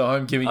horror, so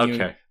I'm giving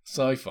you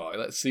sci-fi.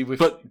 Let's see.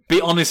 But be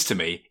honest to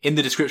me. In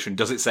the description,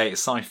 does it say it's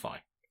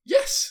sci-fi?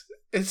 Yes,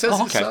 it says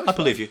it's sci-fi. I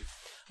believe you.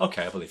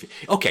 Okay, I believe you.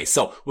 Okay,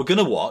 so we're going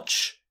to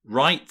watch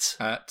Right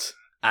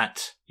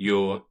at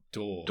Your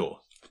Door.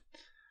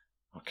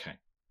 Okay.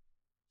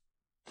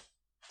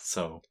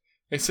 So...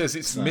 It says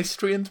it's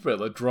mystery and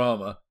thriller,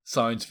 drama,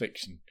 science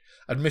fiction.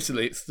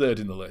 Admittedly, it's third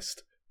in the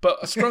list, but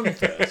a strong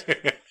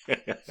third.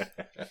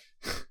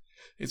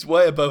 It's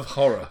way above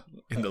horror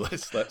in the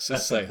list, let's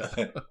just say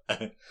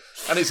that.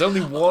 And it's only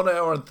 1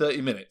 hour and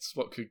 30 minutes.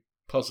 What could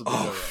possibly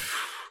go wrong?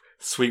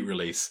 Sweet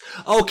release.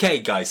 Okay,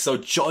 guys, so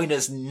join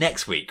us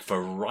next week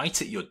for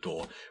Right at Your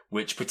Door,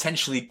 which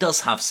potentially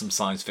does have some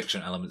science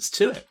fiction elements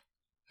to it.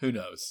 Who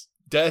knows?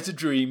 Dare to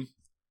dream.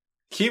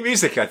 Cue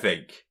music, I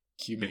think.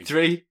 Cue music.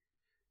 3,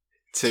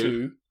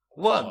 2,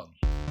 1.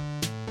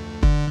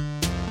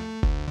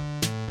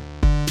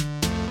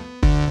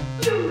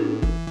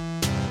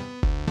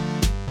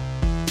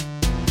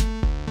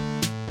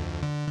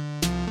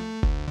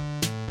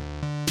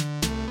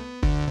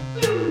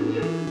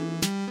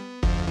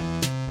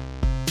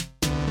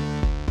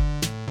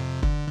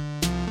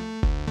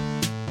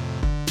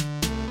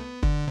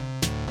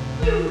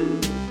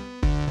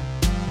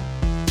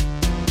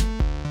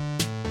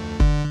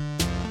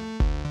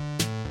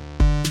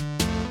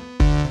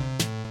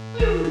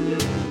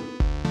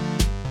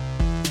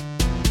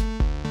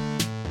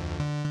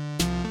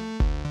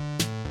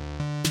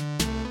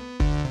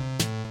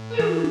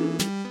 You